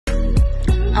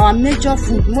Our major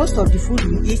food, most of the food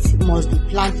we eat must be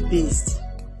plant-based.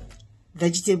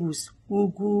 Vegetables,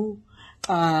 ugu,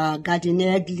 garden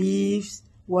egg leaves,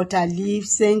 water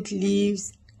leaves, scent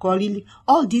leaves, curry leaf,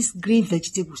 all these green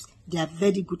vegetables, they are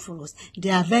very good for us.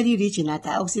 They are very rich in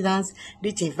antioxidants,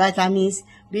 rich in vitamins,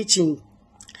 rich in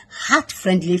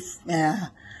heart-friendly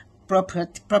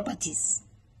properties.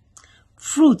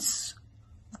 Fruits,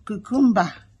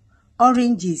 cucumber,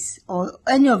 oranges, or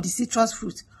any of the citrus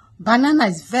fruits. Banana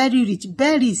is very rich.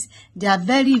 Berries, they are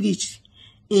very rich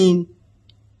in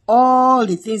all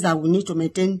the things that we need to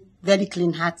maintain very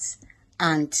clean hearts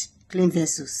and clean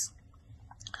vessels.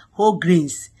 Whole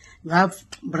grains, you have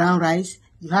brown rice,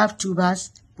 you have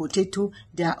tubers, potato,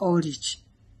 they are all rich.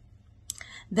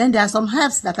 Then there are some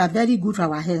herbs that are very good for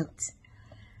our health,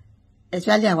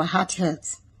 especially our heart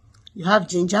health. You have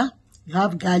ginger, you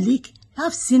have garlic, you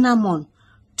have cinnamon,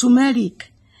 turmeric.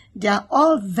 They are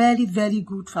all very, very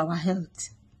good for our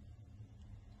health.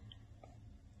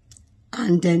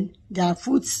 And then there are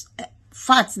foods,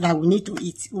 fats that we need to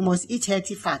eat. We must eat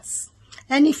healthy fats.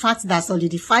 Any fat that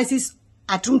solidifies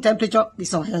at room temperature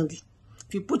is unhealthy.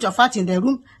 If you put your fat in the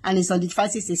room and it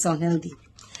solidifies, it's unhealthy.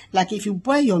 Like if you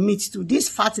boil your meat to this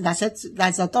fat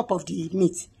that's on top of the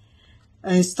meat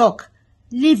stock,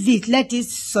 leave it, let it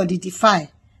solidify,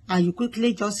 and you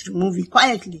quickly just remove it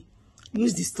quietly.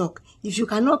 Use the stock. If you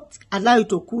cannot allow it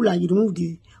to cool and you remove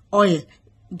the oil,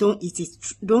 don't eat it.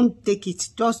 Don't take it.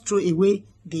 Just throw away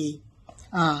the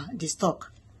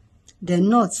stock. The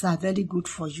nuts are very good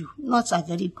for you. Nuts are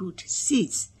very good.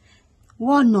 Seeds,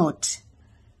 walnut,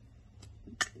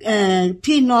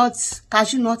 peanuts,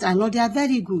 cashew nuts, and all, they are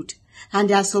very good. And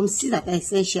there are some seeds that are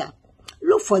essential.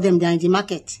 Look for them. They are in the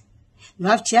market. You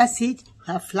have chia seed,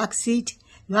 you have flax seed,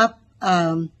 you have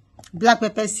black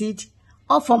pepper seed,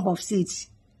 all forms of seeds.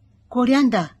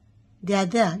 Coriander, they are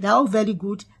there. They are all very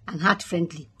good and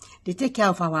heart-friendly. They take care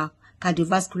of our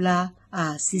cardiovascular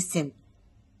system.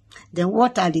 Then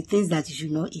what are the things that you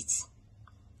should not eat?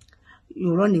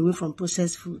 You run away from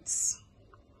processed foods.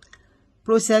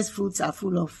 Processed foods are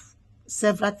full of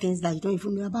several things that you don't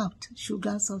even know about.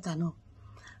 Sugar, salt, and all.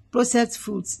 Processed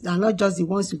foods are not just the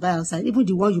ones you buy outside, even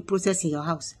the ones you process in your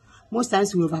house. Most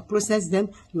times we overprocess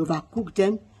them, you overcook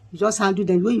them, you just handle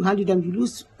them. When you handle them, you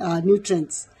lose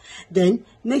nutrients. Then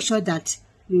make sure that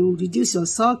you reduce your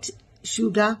salt,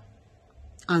 sugar,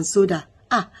 and soda.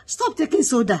 Stop taking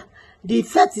soda. The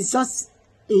effect is just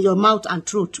in your mouth and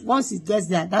throat. Once it gets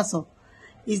there, that's all.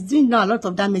 It's doing now a lot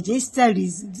of damage. Instead,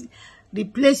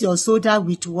 replace your soda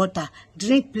with water.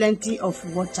 Drink plenty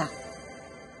of water.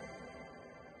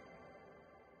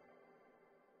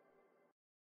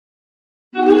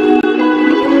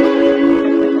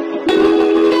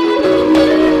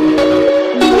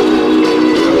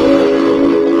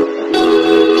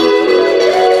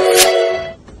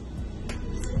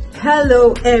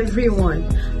 Hello everyone,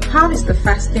 how is the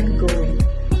fasting going?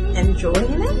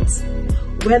 Enjoying it?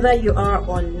 Whether you are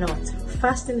or not,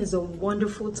 fasting is a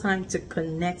wonderful time to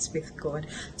connect with God,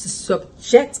 to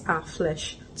subject our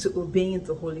flesh to obeying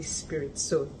the Holy Spirit.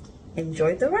 So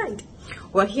enjoy the ride.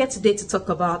 We're here today to talk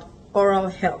about oral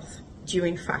health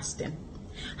during fasting.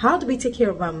 How do we take care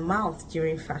of our mouth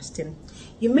during fasting?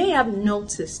 You may have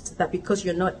noticed that because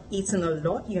you're not eating a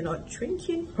lot, you're not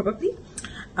drinking probably.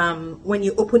 When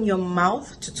you open your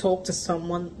mouth to talk to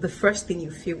someone, the first thing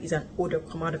you feel is an odor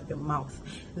come out of your mouth.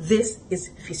 This is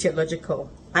physiological.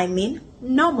 I mean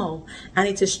normal, and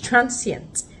it is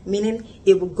transient, meaning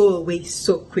it will go away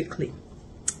so quickly.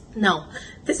 Now,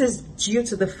 this is due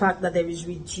to the fact that there is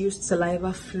reduced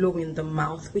saliva flow in the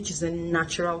mouth, which is a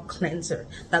natural cleanser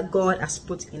that God has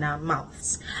put in our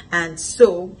mouths. And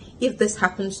so, if this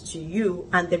happens to you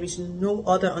and there is no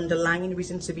other underlying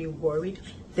reason to be worried,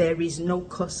 there is no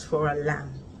cause for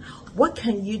alarm. What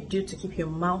can you do to keep your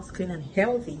mouth clean and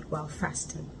healthy while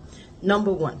fasting?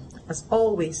 Number one, as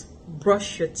always,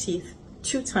 brush your teeth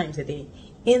 2 times a day,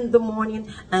 in the morning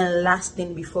and last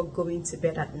thing before going to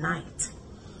bed at night.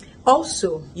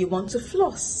 Also, you want to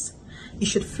floss. You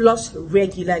should floss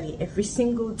regularly every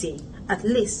single day, at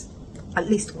least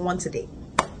once a day.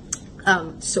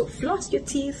 So floss your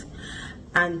teeth,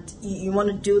 and you want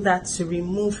to do that to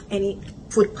remove any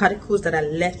food particles that are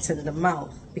left in the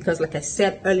mouth, because like I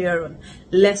said earlier on,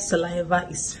 less saliva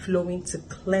is flowing to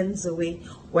cleanse away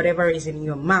whatever is in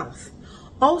your mouth.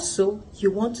 Also,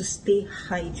 you want to stay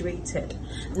hydrated.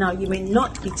 Now, you may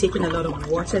not be taking a lot of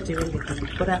water during the day,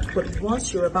 but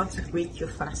once you're about to break your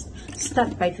fast,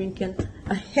 start by drinking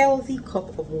a healthy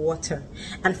cup of water.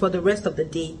 And for the rest of the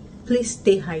day, please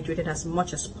stay hydrated as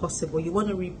much as possible. You want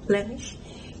to replenish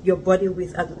your body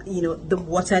with the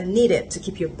water needed to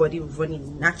keep your body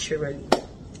running naturally.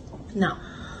 Now,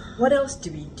 What else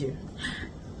do we do?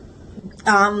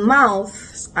 Our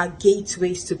mouths are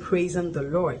gateways to praising the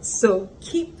Lord. So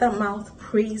keep the mouth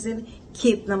praising,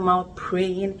 keep the mouth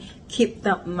praying, keep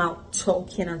that mouth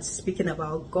talking and speaking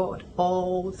about God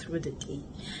all through the day.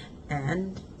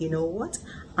 And you know what?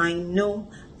 I know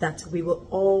that we will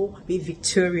all be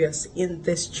victorious in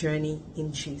this journey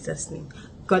in Jesus' name.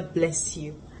 God bless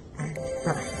you and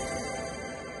bye.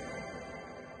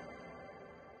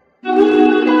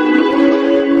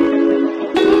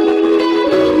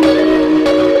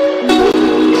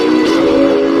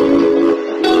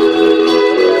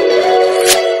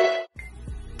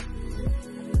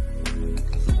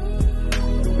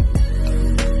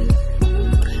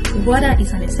 Water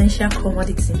is an essential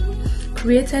commodity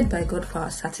created by God for our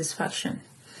satisfaction.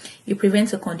 It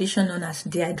prevents a condition known as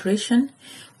dehydration,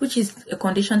 which is a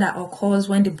condition that occurs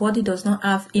when the body does not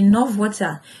have enough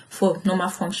water for normal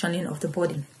functioning of the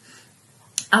body.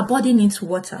 Our body needs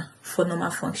water for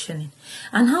normal functioning.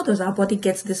 And how does our body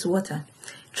get this water?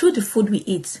 Through the food we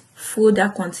eat. Food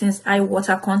that contains high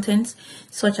water content,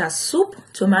 such as soup,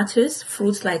 tomatoes,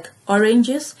 fruits like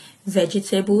oranges,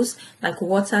 vegetables like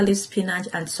water leaf, spinach,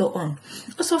 and so on.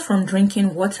 Also from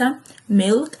drinking water,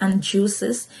 milk and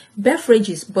juices,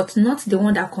 beverages, but not the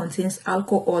one that contains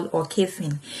alcohol or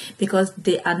caffeine, because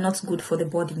they are not good for the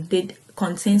body. They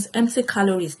contains empty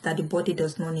calories that the body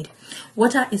does not need.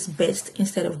 Water is best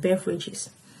instead of beverages.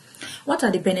 What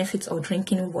are the benefits of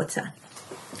drinking water?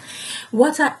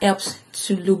 Water helps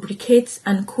to lubricate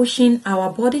and cushion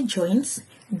our body joints,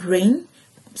 brain,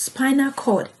 spinal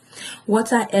cord.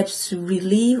 Water helps to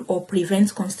relieve or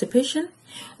prevent constipation.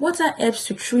 Water helps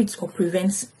to treat or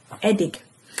prevent headache.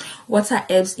 Water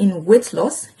helps in weight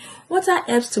loss. Water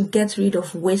helps to get rid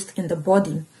of waste in the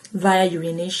body via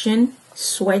urination,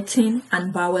 sweating,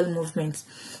 and bowel movements.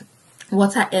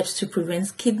 Water helps to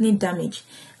prevent kidney damage,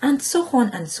 and so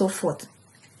on and so forth.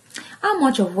 How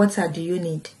much of water do you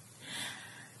need?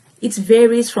 It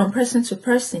varies from person to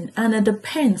person, and it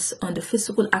depends on the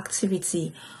physical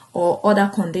activity or other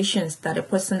conditions that a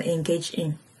person engage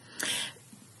in.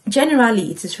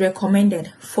 Generally, it is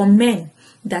recommended for men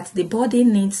that the body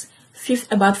needs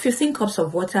about 15 cups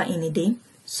of water in a day,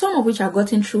 some of which are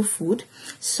gotten through food.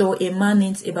 So a man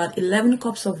needs about 11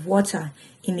 cups of water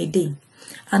in a day.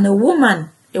 And a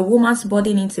woman's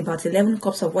body needs about 11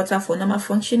 cups of water for normal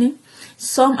functioning.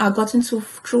 Some are gotten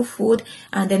through food,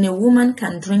 and then a woman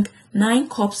can drink 9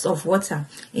 cups of water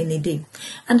in a day.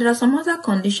 And there are some other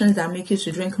conditions that make you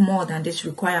to drink more than this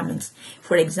requirement.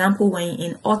 For example, when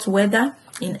you're in hot weather,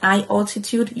 in high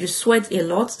altitude, you sweat a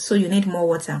lot, so you need more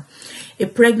water. A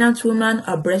pregnant woman,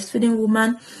 a breastfeeding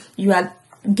woman, you are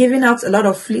giving out a lot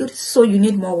of fluid, so you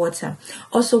need more water.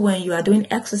 Also, when you are doing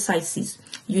exercises,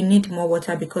 you need more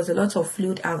water because a lot of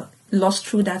fluid are lost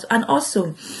through that. And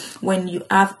also, when you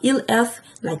have ill health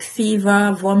like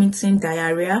fever, vomiting,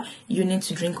 diarrhea, you need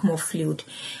to drink more fluid.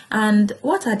 And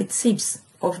what are the tips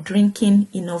of drinking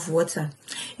enough water?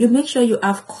 You make sure you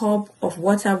have a cup of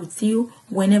water with you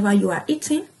whenever you are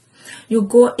eating. You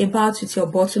go about with your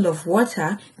bottle of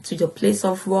water to your place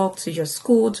of work, to your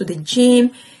school, to the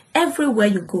gym. Everywhere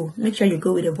you go, make sure you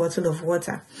go with a bottle of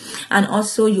water. And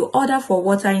also, you order for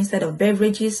water instead of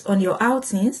beverages on your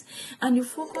outings, and you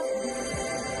focus.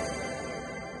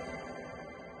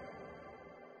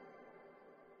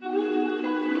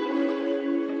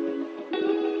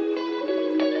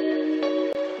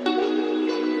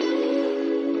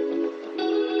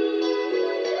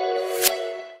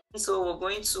 So we're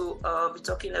going to be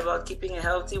talking about keeping a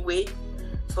healthy weight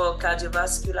for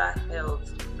cardiovascular health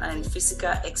and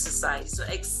physical exercise. So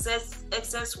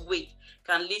excess weight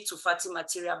can lead to fatty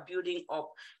material building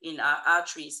up in our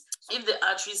arteries. If the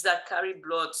arteries that carry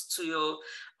blood to your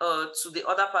to the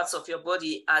other parts of your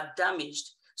body are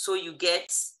damaged, so you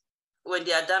get, when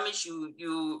they are damaged,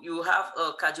 you have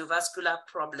cardiovascular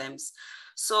problems.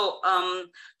 So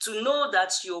to know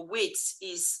that your weight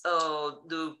is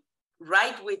the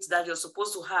right weight that you're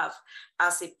supposed to have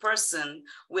as a person,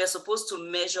 we're supposed to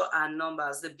measure our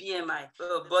numbers, the BMI,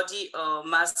 body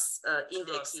mass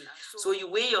index. So you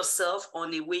weigh yourself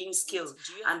on a weighing scale,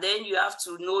 and then you have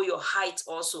to know your height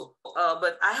also.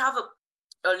 But I have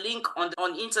a link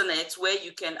on internet where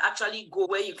you can actually go,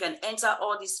 where you can enter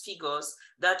all these figures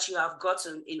that you have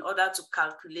gotten in order to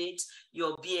calculate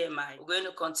your BMI. We're going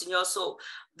to continue. So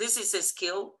this is a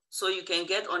scale. So you can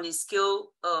get on a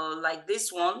scale like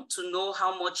this one to know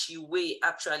how much you weigh.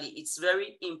 Actually, it's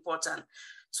very important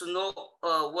to know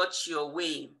what you're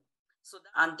weighing. So,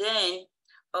 and then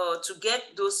to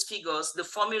get those figures, the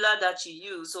formula that you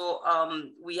use. So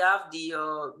we have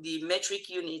the metric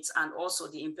units and also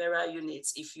the imperial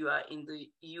units if you are in the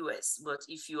US. But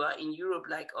if you are in Europe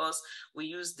like us, we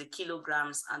use the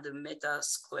kilograms and the meter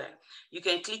square. You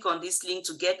can click on this link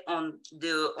to get on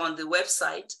the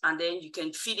website, and then you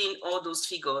can feed in all those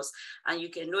figures and you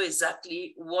can know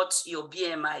exactly what your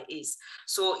BMI is.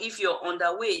 So if you're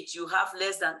underweight, you have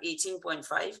less than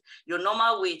 18.5. Your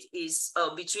normal weight is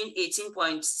between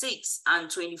 18.6 and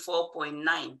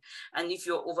 24.9. And if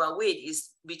you're overweight, is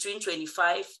between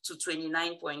 25 to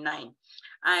 29.9.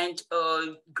 And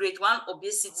grade 1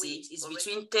 obesity is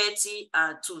between 30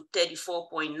 to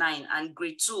 34.9, and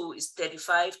grade 2 is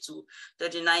 35 to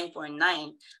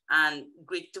 39.9, and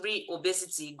grade 3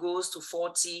 obesity goes to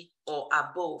 40 or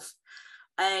above.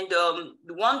 And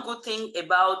the one good thing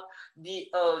about these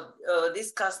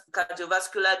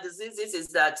cardiovascular diseases is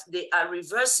that they are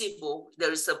reversible.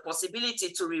 There is a possibility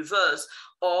to reverse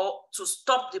or to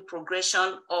stop the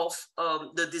progression of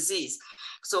the disease.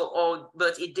 So,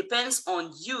 but it depends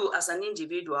on you as an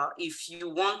individual if you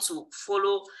want to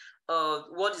follow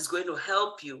what is going to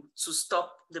help you to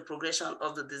stop the progression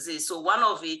of the disease. So one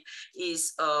of it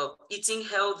is eating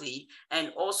healthy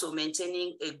and also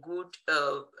maintaining a good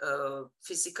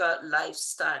physical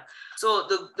lifestyle. So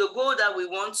the goal that we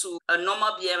want to a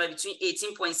normal BMI between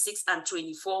 18.6 and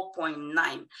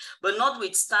 24.9, but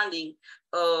notwithstanding,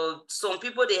 some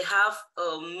people, they have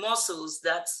muscles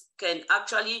that can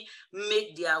actually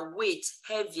make their weight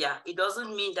heavier. It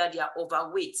doesn't mean that they are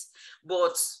overweight,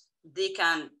 but they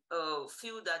can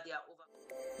feel that they are overweight.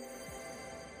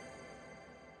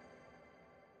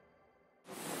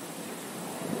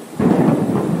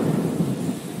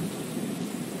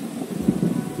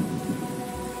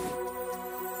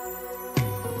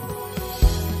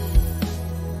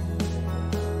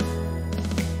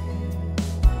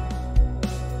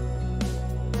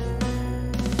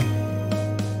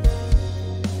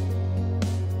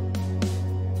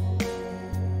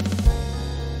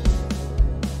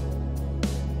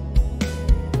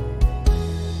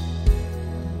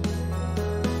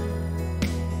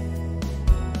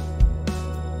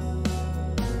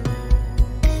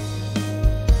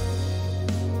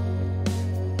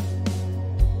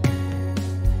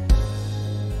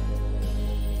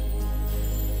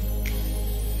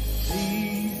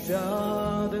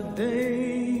 Are the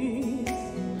days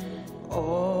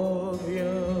of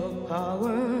your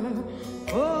power,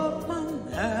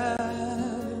 open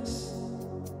heavens,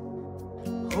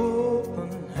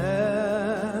 open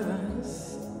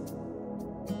heavens.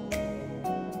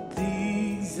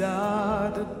 These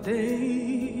are the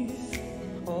days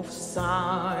of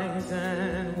signs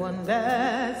and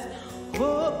wonders,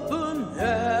 open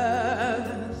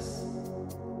heavens,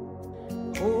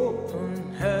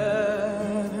 open heavens.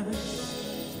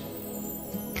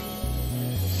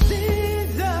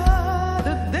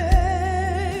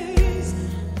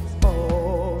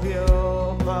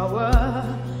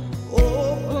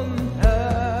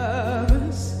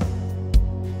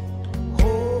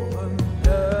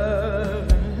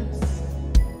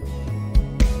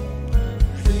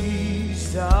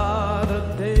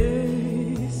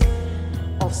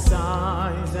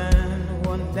 Signs and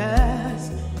wonders,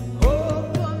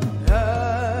 open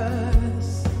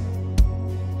heavens,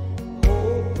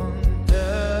 open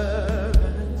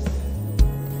heavens.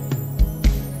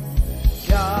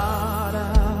 God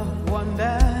of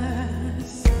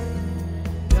wonders,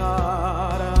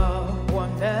 God of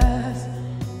wonders,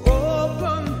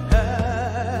 open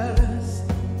heavens,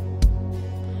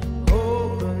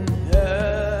 open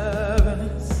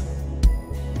heavens.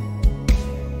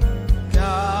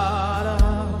 God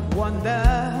of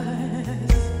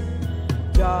wonders,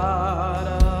 God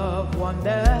of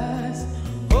wonders,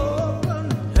 open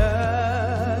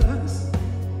heavens,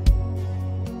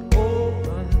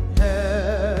 open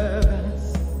heavens.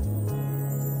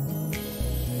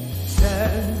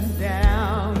 Send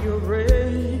down your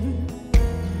rain,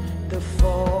 the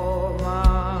form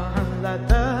and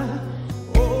letter,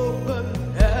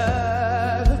 open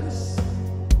heavens,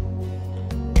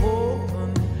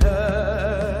 open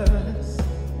heavens.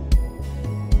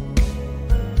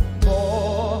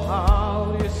 Pour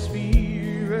out your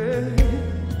spirit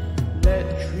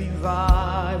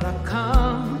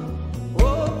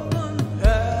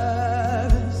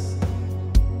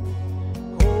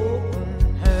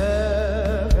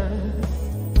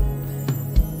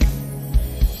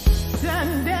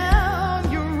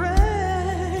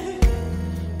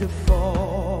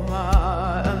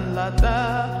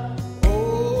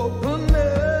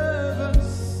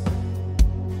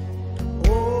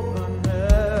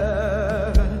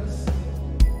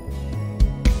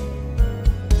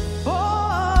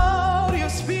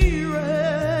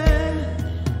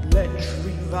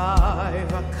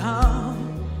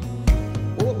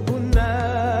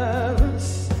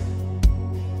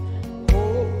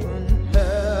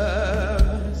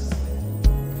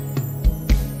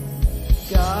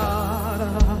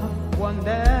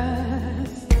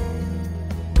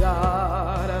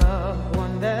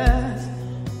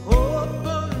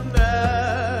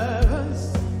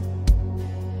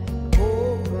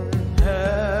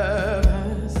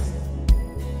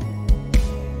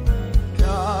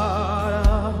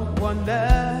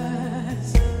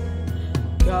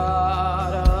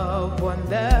one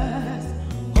that's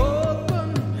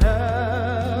open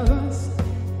heavens,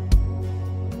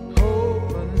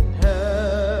 open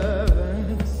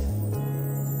heavens.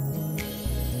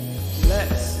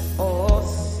 Let's all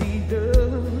see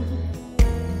the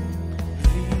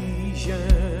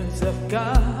visions of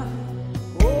God.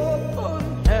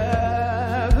 Open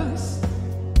heavens,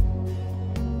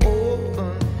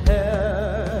 open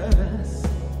heavens.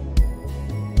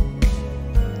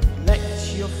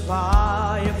 Let your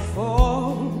fire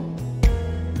fall,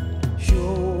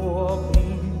 show me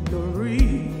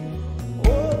glory.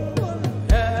 Open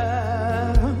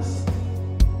heavens,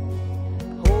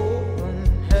 open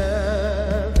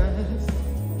heavens.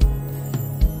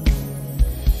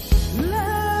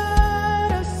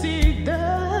 Let us see the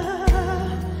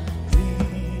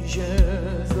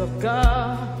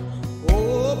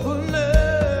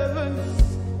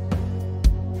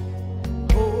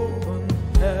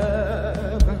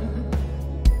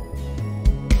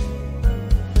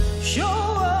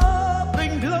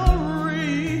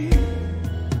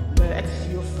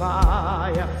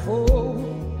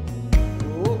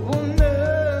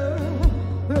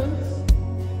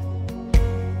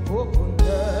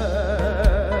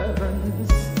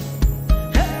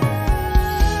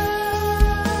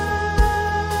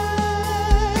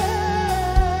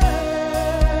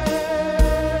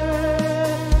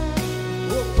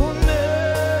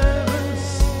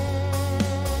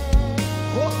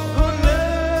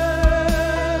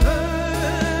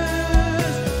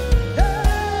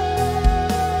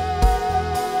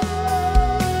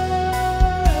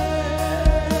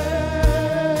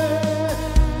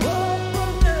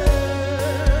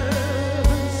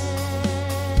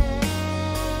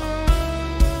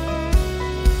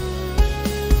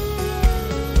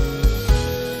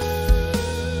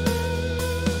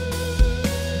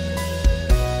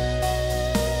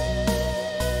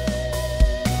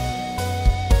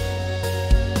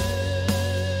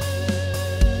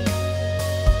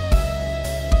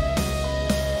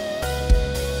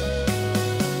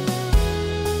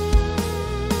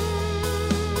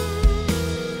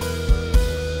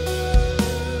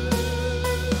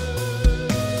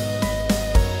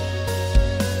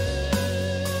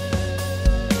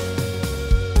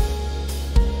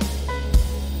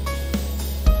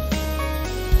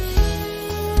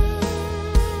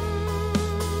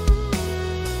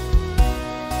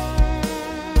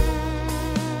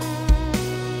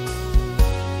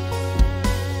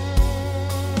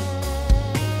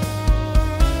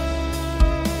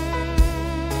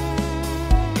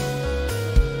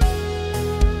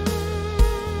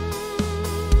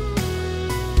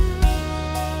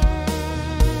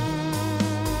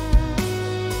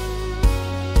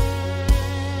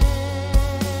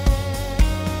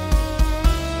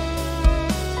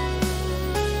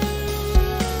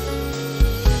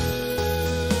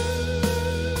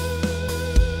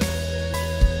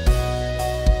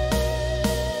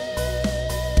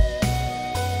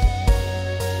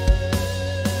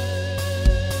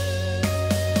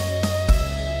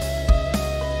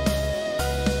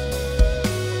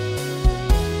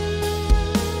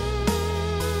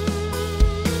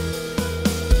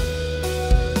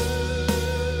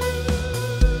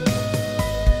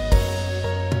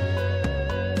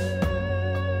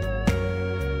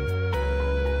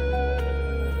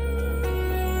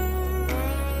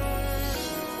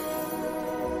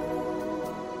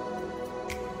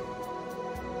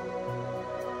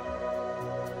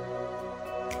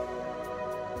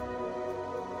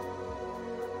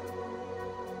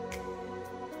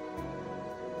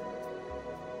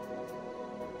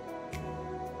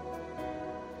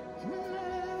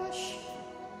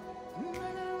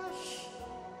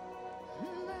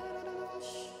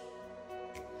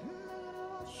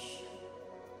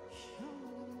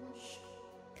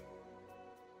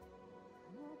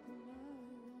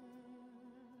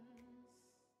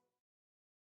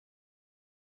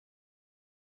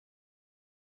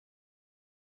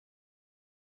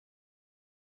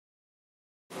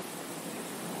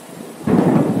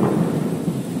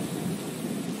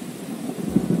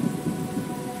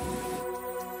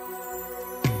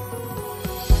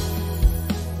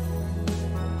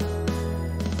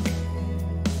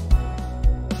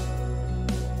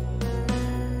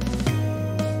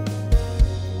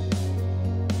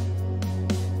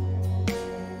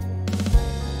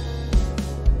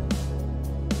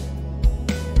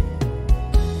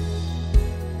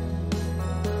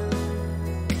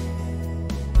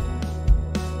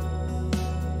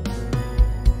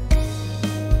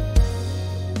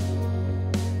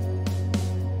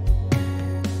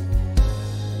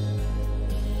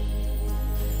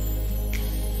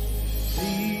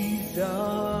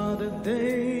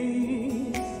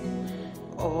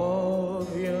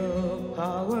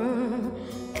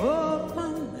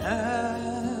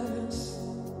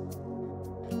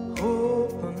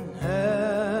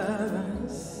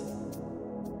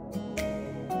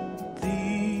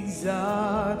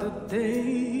are the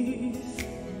days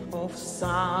of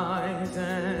signs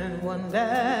and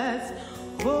wonders.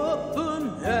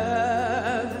 Open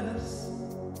heavens,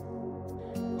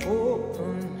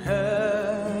 open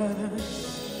heavens.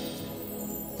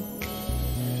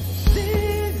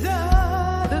 These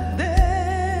are the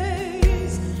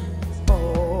days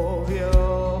of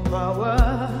your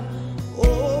power.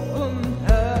 Open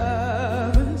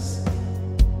heavens,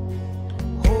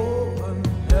 open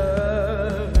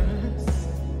heavens.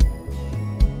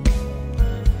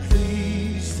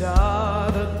 These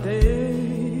are the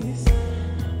days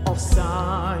of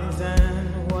signs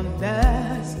and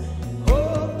wonders.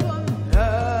 Open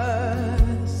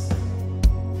heavens,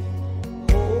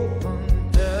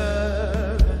 open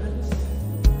heavens.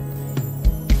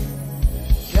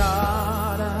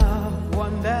 God of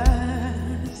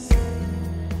wonders,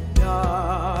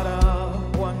 God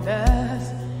of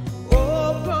wonders.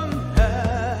 Open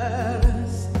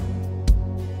heavens,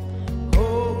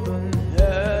 open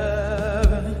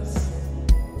heavens.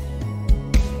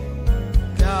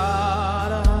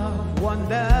 God of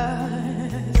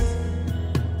wonders,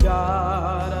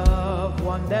 God of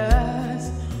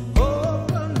wonders.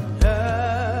 Open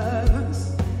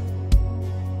heavens,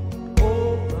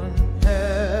 open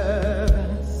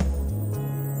heavens.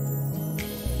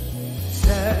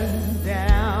 Send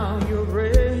down your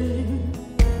rain,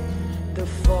 the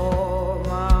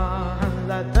former and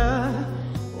latter.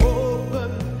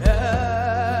 Open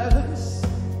heavens,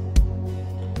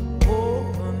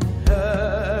 open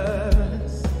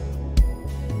heavens.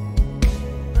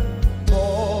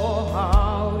 Pour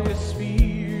out your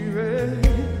spirit,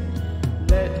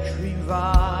 let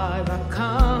revival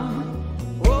come.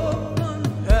 Open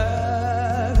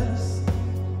heavens,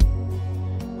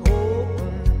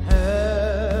 open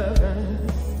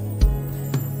heavens.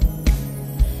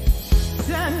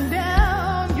 Send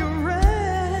down your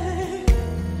rain,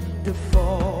 the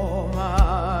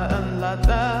former and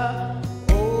latter.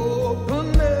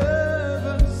 Open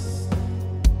heavens,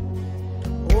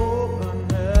 open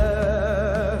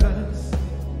heavens.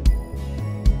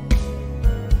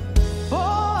 Pour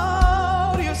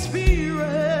out your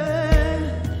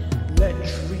spirit, let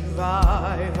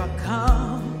revival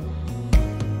come.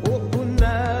 Open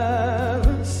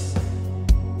heavens,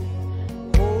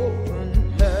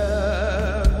 open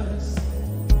heavens.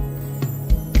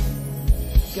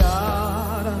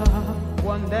 God of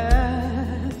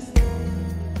wonders,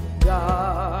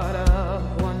 God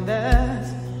of wonders.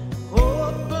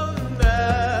 Open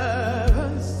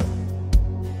heavens,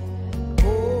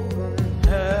 open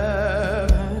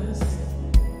heavens.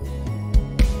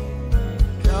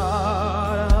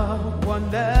 God of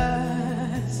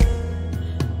wonders,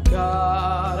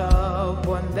 God of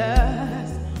wonders.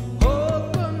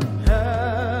 Open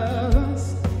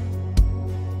heavens,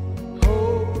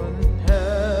 open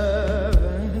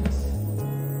heavens.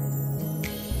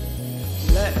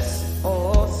 Let's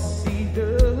all see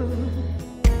the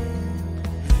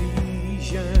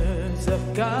visions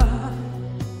of God.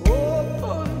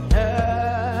 Open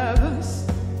heavens,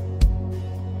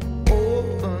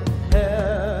 open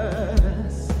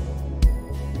heavens.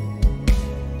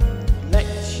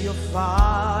 Let your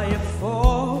fire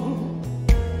fall,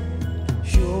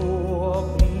 show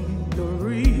up in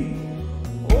glory.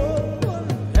 Open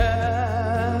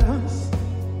heavens,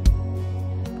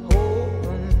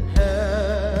 open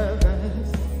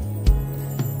heavens.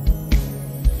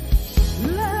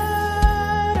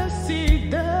 Let us see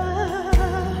the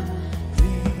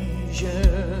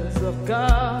visions of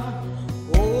God.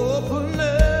 Open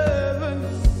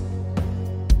heavens,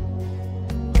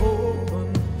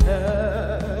 open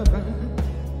heavens.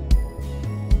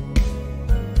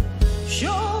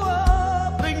 Show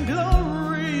up in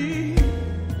glory,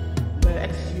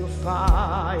 let your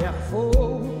fire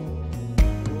fall.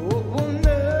 Open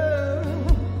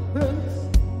heavens,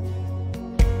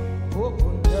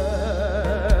 open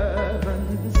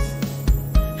heavens.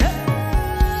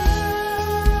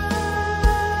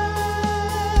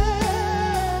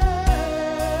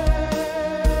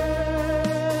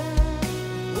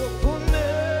 Open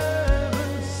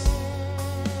heavens,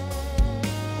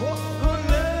 open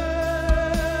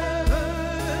heavens.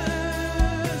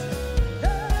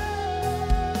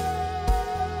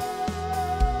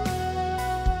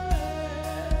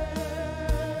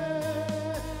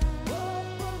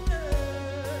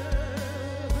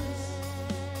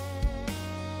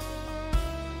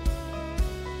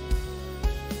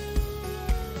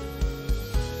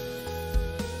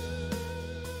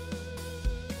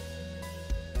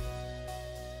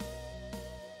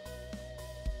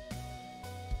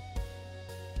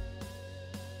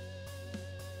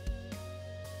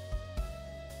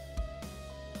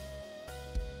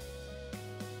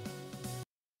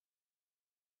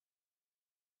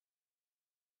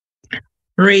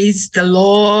 Praise the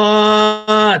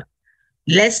Lord.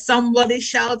 Let somebody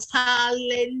shout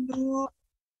hallelujah.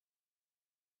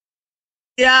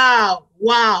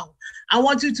 Wow. I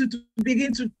want you to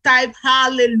begin to type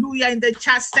hallelujah in the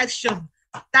chat section.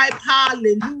 Type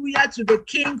hallelujah to the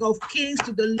King of Kings,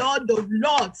 to the Lord of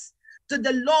Lords, to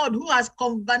the Lord who has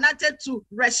covenanted to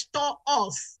restore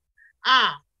us.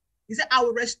 He said, I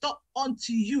will restore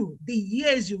unto you the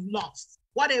years you've lost.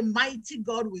 What a mighty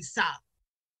God we serve.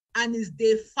 And it's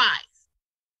day 5.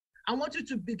 I want you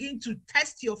to begin to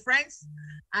test your friends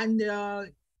and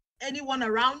anyone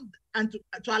around and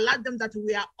to alert them that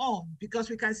we are on, because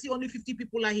we can see only 50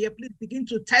 people are here. Please begin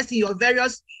to test in your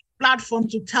various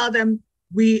platforms to tell them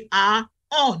we are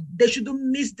on. They shouldn't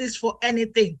miss this for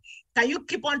anything. Can you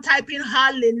keep on typing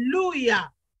hallelujah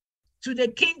to the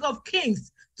King of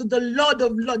Kings, to the Lord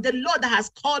of Lords, the Lord that has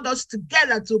called us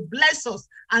together to bless us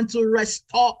and to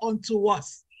restore unto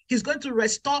us. He's going to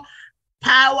restore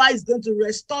power, is going to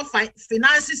restore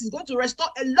finances, is going to restore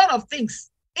a lot of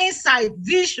things, insight,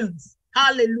 visions.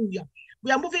 Hallelujah.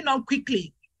 We are moving on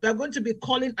quickly. We are going to be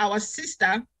calling our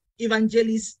sister,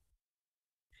 Evangelist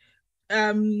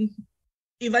Tumise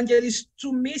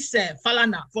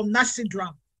Falana from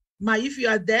Nasidram. Ma, if you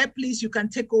are there, please, you can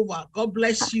take over. God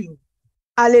bless you.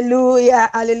 Hallelujah.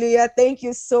 Hallelujah. Thank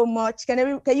you so much.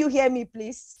 Can you hear me,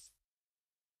 please?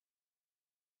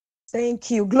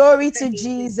 Thank you. Glory to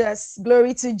Jesus.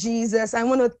 Glory to Jesus. I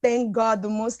want to thank God, the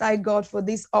Most High God, for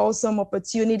this awesome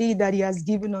opportunity that He has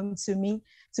given unto me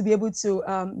to be able to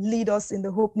lead us in the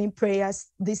opening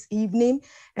prayers this evening.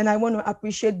 And I want to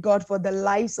appreciate God for the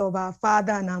lives of our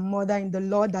father and our mother in the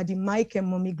Lord, Daddy Mike and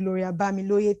Mommy Gloria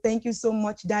Bamiloye. Thank you so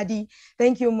much, Daddy.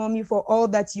 Thank you, Mommy, for all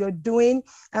that you're doing.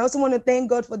 I also want to thank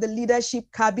God for the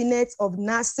leadership cabinet of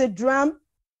Nasidram,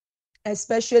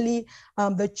 especially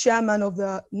the chairman of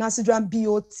the Nasidram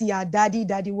BOT,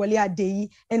 Daddy Wale Adeyi,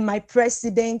 and my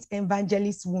president,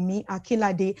 Evangelist Wumi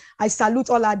Akilade. I salute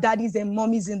all our daddies and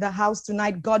mommies in the house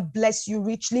tonight. God bless you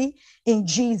richly in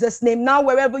Jesus' name. Now,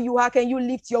 wherever you are, can you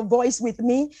lift your voice with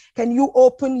me? Can you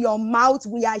open your mouth?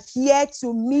 We are here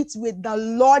to meet with the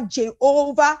Lord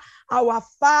Jehovah, our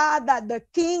Father, the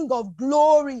King of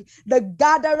glory, the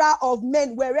gatherer of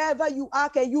men. Wherever you are,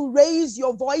 can you raise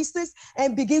your voices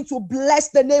and begin to bless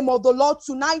the name of the Lord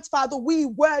tonight? Father, we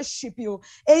worship you.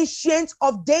 Ancient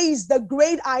of days, the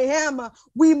great I am.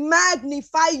 We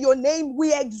magnify your name.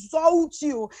 We exalt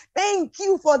you. Thank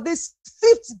you for this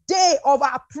 5th day of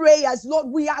our prayers. Lord,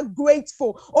 we are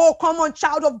grateful. Oh, come on,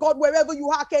 child of God, wherever you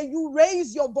are, can you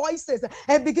raise your voices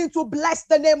and begin to bless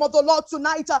the name of the Lord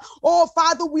tonight? Oh,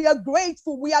 Father, we are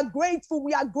grateful. We are grateful.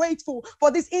 We are grateful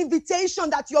for this invitation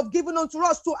that you have given unto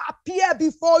us to appear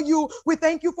before you. We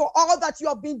thank you for all that you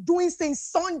have been doing since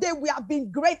Sunday. We have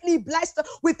been greatly blessed.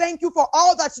 We thank you for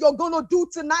all that you're going to do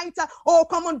tonight. Oh,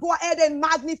 come on, go ahead and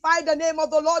magnify the name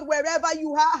of the Lord wherever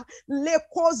you are.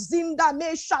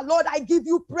 Lord, I give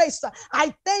you praise.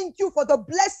 I thank you for the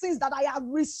blessings that I have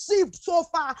received so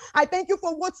far. I thank you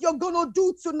for what you're going to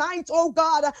do tonight, oh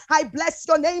God. I bless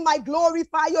your name. I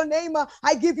glorify your name.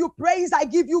 I give you praise. I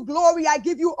give you glory. I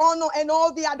give you honor and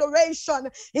all the adoration.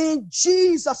 In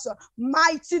Jesus'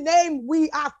 mighty name, we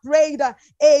are prayed.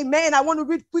 Amen. I want to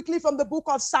read quickly from the book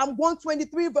of Psalm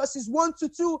 123, verses 1 to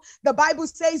 2. The Bible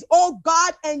says, "Oh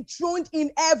God, enthroned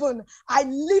in heaven, I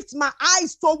lift my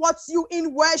eyes towards you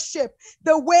in worship.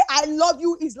 The way I love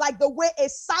you is like the way a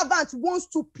servant wants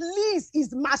to please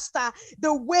his master,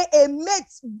 the way a maid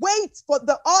waits for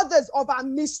the orders of our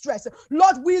mistress.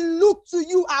 Lord, we look to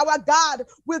you, our God,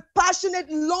 with passionate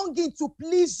longing to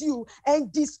please you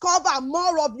and discover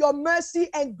more of your mercy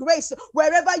and grace."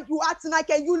 Wherever you are tonight,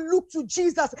 can you look to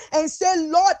Jesus and say,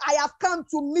 Lord, I have come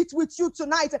to meet with you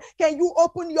tonight? Can you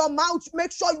open your mouth?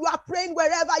 Make sure you are praying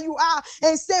wherever you are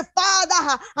and say,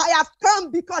 Father, I have come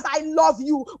because I love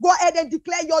you. Go ahead and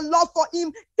declare your love for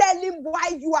him. Tell him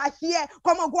why you are here.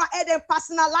 Come on, go ahead and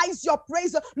personalize your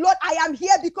praise. Lord, I am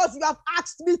here because you have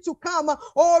asked me to come.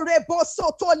 Oh, Rebo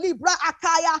Soto Libra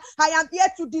Akaya. I am here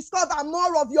to discover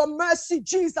more of your mercy,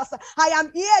 Jesus. I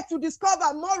am here to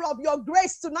discover more of your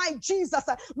grace tonight, Jesus.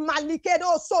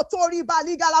 Malikedo Sotori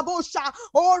Baligalabosha.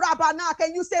 Oh, Rabana,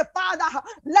 can you say, Father,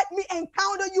 let me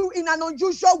encounter you in an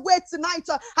unusual way tonight.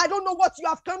 I don't know what you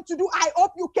have come to do. I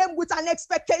hope you came with an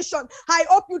expectation. I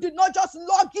hope you did not just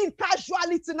log in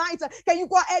casually tonight. Can you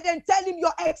go ahead and tell him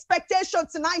your expectation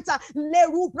tonight?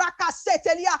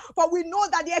 For we know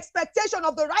that the expectation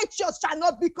of the righteous shall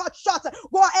not be cut short.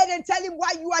 Go ahead and tell him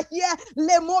why you are here.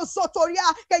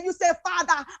 Can you say,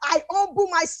 Father, I humble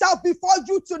myself before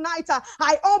you tonight.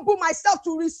 I humble myself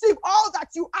to receive all that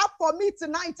you have for me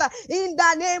tonight. tonight. In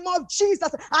the name of Jesus,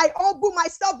 I humble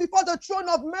myself before the throne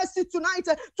of mercy tonight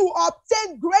to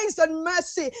obtain grace and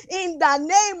mercy. In the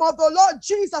name of the Lord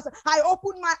Jesus, I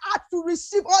open my heart to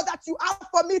receive all that you have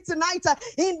for me tonight.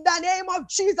 In the name of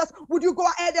Jesus, would you go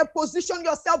ahead and position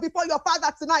yourself before your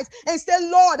Father tonight and say,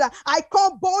 Lord, I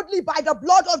come boldly by the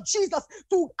blood of Jesus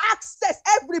to access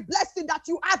every blessing that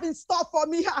you have in store for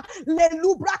me.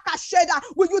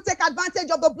 Will you take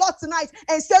advantage of the blood tonight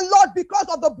and say, Lord, because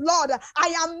of the blood, I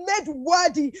am made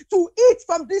worthy to eat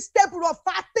from this table of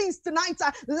fat things tonight.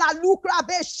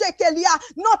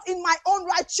 Not in my own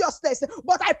righteousness,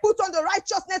 but I put on the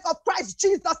righteousness of Christ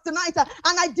Jesus tonight.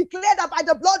 And I declare that by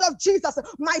the blood of Jesus,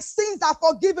 my sins are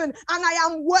forgiven and I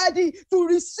am worthy to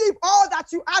receive all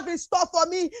that you have in store for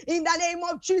me. In the name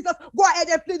of Jesus, go ahead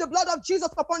and plead the blood of Jesus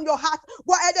upon your heart.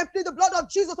 Go ahead and plead the blood of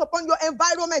Jesus upon your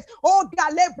environment. Oh,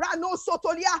 Galebra no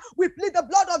Sotolia. We plead the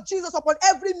blood of Jesus upon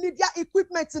every media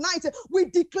equipment tonight. We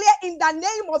declare in the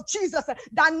name of Jesus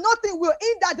that nothing will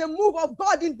hinder the move of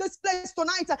God in this place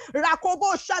tonight.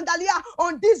 Rakobo Shandalia,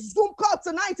 on this Zoom call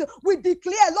tonight, we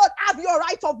declare, Lord, have your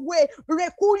right of way.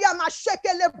 Rekuya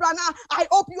Masheke Lebrana. I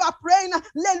hope you are praying.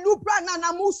 Lelubrana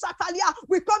Namusatalia.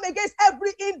 We come against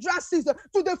every hindrances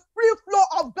to the free flow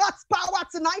of God's power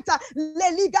tonight.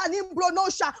 Leliga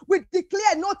Nimbronosha. We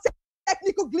declare no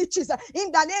technical glitches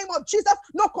in the name of Jesus,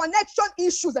 no connection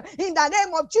issues in the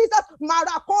name of Jesus.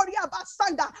 Marakoria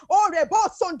Basanda, Orebo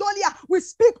Sondolia. We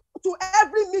speak to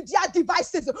every media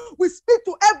devices. We speak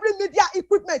to every media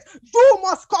equipment. You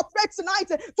must cooperate tonight.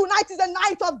 Tonight is a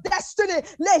night of destiny.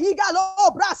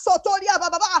 Lehigalo Brasotolia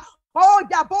Baba. Oh,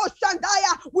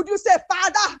 Shandaya, would you say,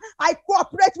 Father, I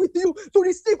cooperate with you to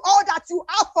receive all that you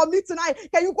have for me tonight?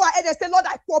 Can you go ahead and say, Lord,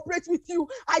 I cooperate with you.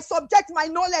 I subject my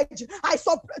knowledge. I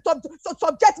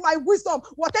subject my wisdom.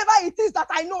 Whatever it is that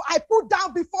I know, I put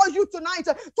down before you tonight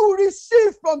to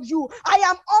receive from you. I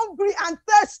am hungry and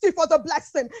thirsty for the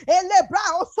blessing.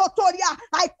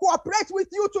 I cooperate with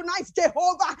you tonight,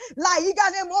 Jehovah.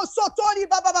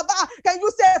 Can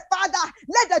you say, Father,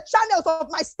 let the channels of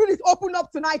my spirit open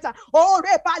up tonight. Oh,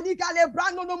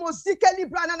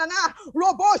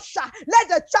 Robosha. Let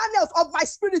the channels of my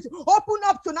spirit open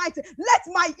up tonight. Let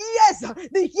my ears,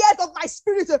 the ears of my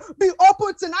spirit, be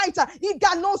open tonight. So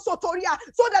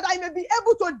that I may be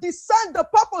able to discern the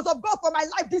purpose of God for my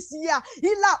life this year.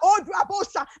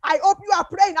 I hope you are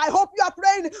praying. I hope you are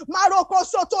praying.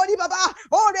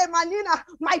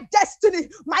 My destiny,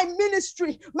 my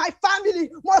ministry, my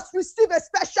family must receive a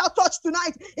special touch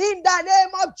tonight. In the name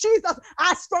of Jesus,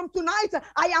 as from tonight,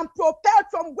 I am propelled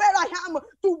from where I am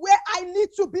to where I need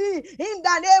to be. In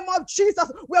the name of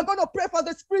Jesus, we're going to pray for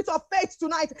the spirit of faith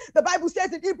tonight. The Bible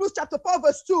says in Hebrews chapter 4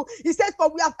 verse 2, it says, for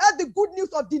we have heard the good news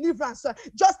of deliverance,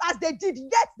 just as they did,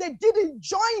 yet they didn't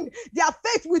join their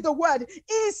faith with the word.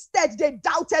 Instead, they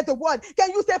doubted the word.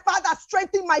 Can you say, Father,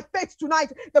 strengthen my faith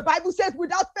tonight? The Bible says,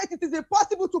 without faith, it is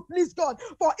impossible to please God.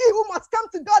 For he who must come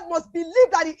to God must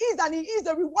believe that he is, and he is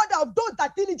the rewarder of those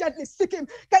that diligently seek him.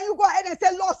 Can you go ahead and say,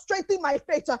 Lord, strengthen my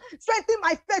faith. Strengthen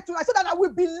my faith tonight so that I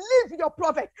will believe your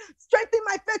prophet. Strengthen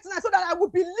my faith tonight so that I will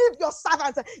believe your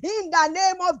servants. In the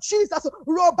name of Jesus,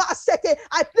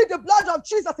 I plead the blood of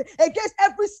Jesus against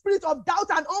every spirit of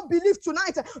doubt and unbelief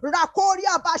tonight.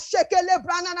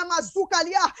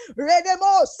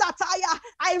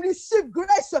 I receive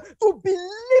grace to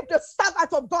believe the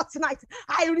servant of God tonight.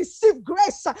 I receive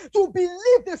grace to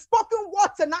believe the spoken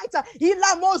word tonight. Can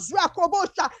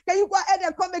you go ahead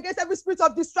and come against every spirit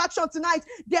of distraction tonight?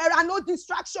 There are no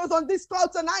distractions on this call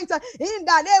tonight. In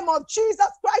the name of Jesus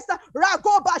Christ.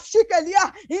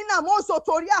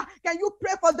 Can you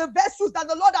pray for the vessels that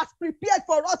the Lord has prepared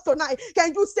for us tonight?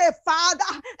 Can you say,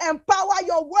 Father, empower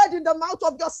your word in the mouth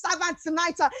of your servant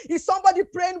tonight? Is somebody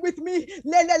praying with me?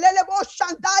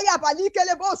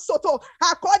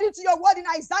 According to your word in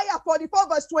Isaiah 44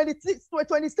 verse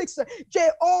 26,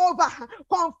 Jehovah,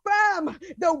 confirm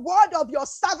the word of your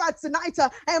servant tonight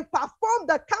and perform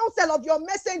the counsel of your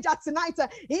messenger tonight.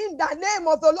 In the name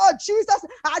of the Lord Jesus,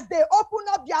 as they open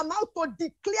up their mouth to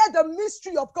declare the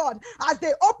mystery of God, as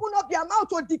they open up their mouth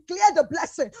to declare the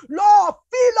blessing, Lord,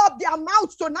 fill up their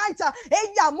mouths tonight.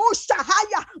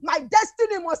 My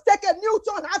destiny must take a new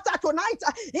turn after tonight.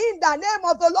 In the name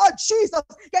of the Lord Jesus,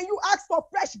 can you ask for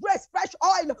fresh grace, fresh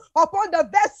oil upon the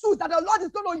vessels that the Lord is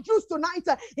going to use tonight?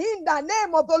 In the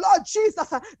name of the Lord Jesus,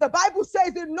 the Bible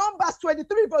says in Numbers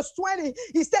 23 verse 20,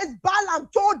 he says, Balaam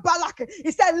told Balak,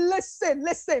 he said,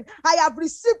 listen, I have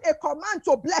received a command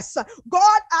to bless. God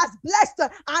God has blessed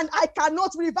and I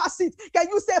cannot reverse it. Can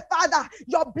you say, Father,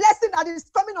 your blessing that is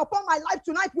coming upon my life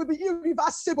tonight will be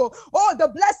irreversible. Oh, the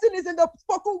blessing is in the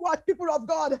spoken word, people of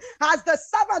God. As the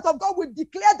servant of God will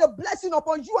declare the blessing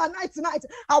upon you and I tonight,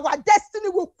 our destiny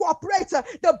will cooperate.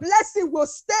 The blessing will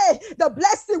stay. The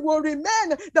blessing will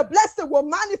remain. The blessing will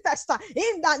manifest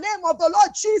in the name of the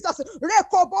Lord Jesus.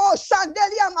 Rekobo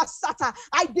Shandelia Masata.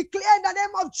 I declare in the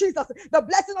name of Jesus, the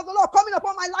blessing of the Lord coming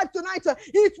upon my life tonight,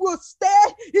 it will stay,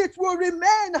 it will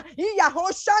remain. In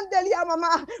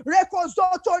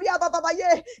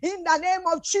the name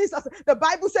of Jesus. The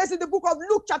Bible says in the book of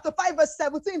Luke chapter 5 verse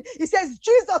 17, it says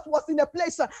Jesus was in a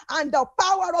place and the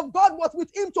power of God was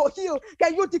with him to heal.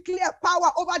 Can you declare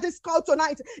power over this call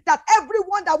tonight, that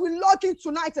everyone that will log in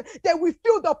tonight, they will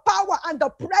feel the power and the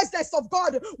presence of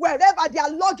God wherever they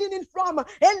are logging in from. In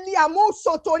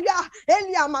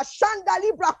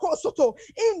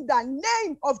the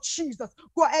name of Jesus,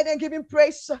 go ahead and give him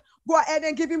praise. Go ahead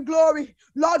and give him glory.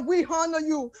 Lord, we honor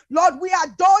you. Lord, we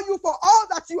adore you for all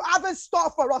that you have in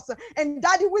store for us. And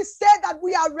Daddy, we say that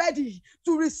we are ready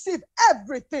to receive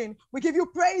everything. We give you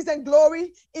praise and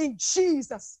glory in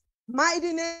Jesus'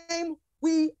 mighty name.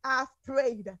 We have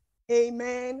prayed.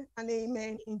 Amen and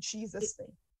amen in Jesus'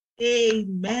 name.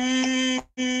 Amen.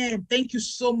 Thank you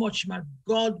so much, my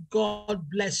God. God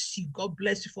bless you. God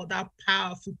bless you for that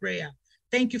powerful prayer.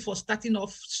 Thank you for starting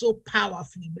off so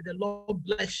powerfully. May the Lord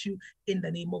bless you in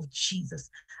the name of Jesus.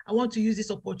 I want to use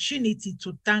this opportunity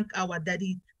to thank our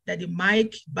Daddy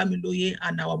Mike Bamiloye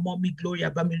and our Mommy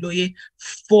Gloria Bamiloye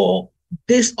for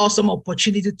this awesome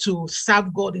opportunity to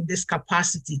serve God in this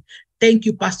capacity. Thank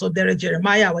you, Pastor Derek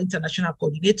Jeremiah, our international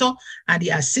coordinator, and the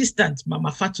assistant,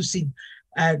 Mama Fatusin.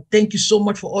 Thank you so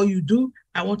much for all you do.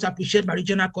 I want to appreciate my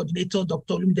regional coordinator,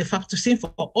 Dr. Olumide Fatusin,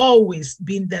 for always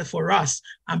being there for us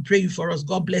and praying for us.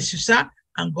 God bless you, sir,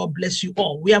 and God bless you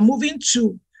all. We are moving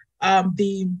to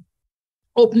the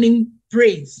opening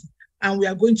praise, and we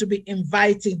are going to be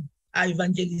inviting our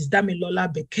evangelist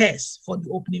Damilola Bekes for the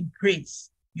opening praise.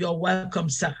 You're welcome,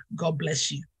 sir. God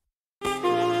bless you.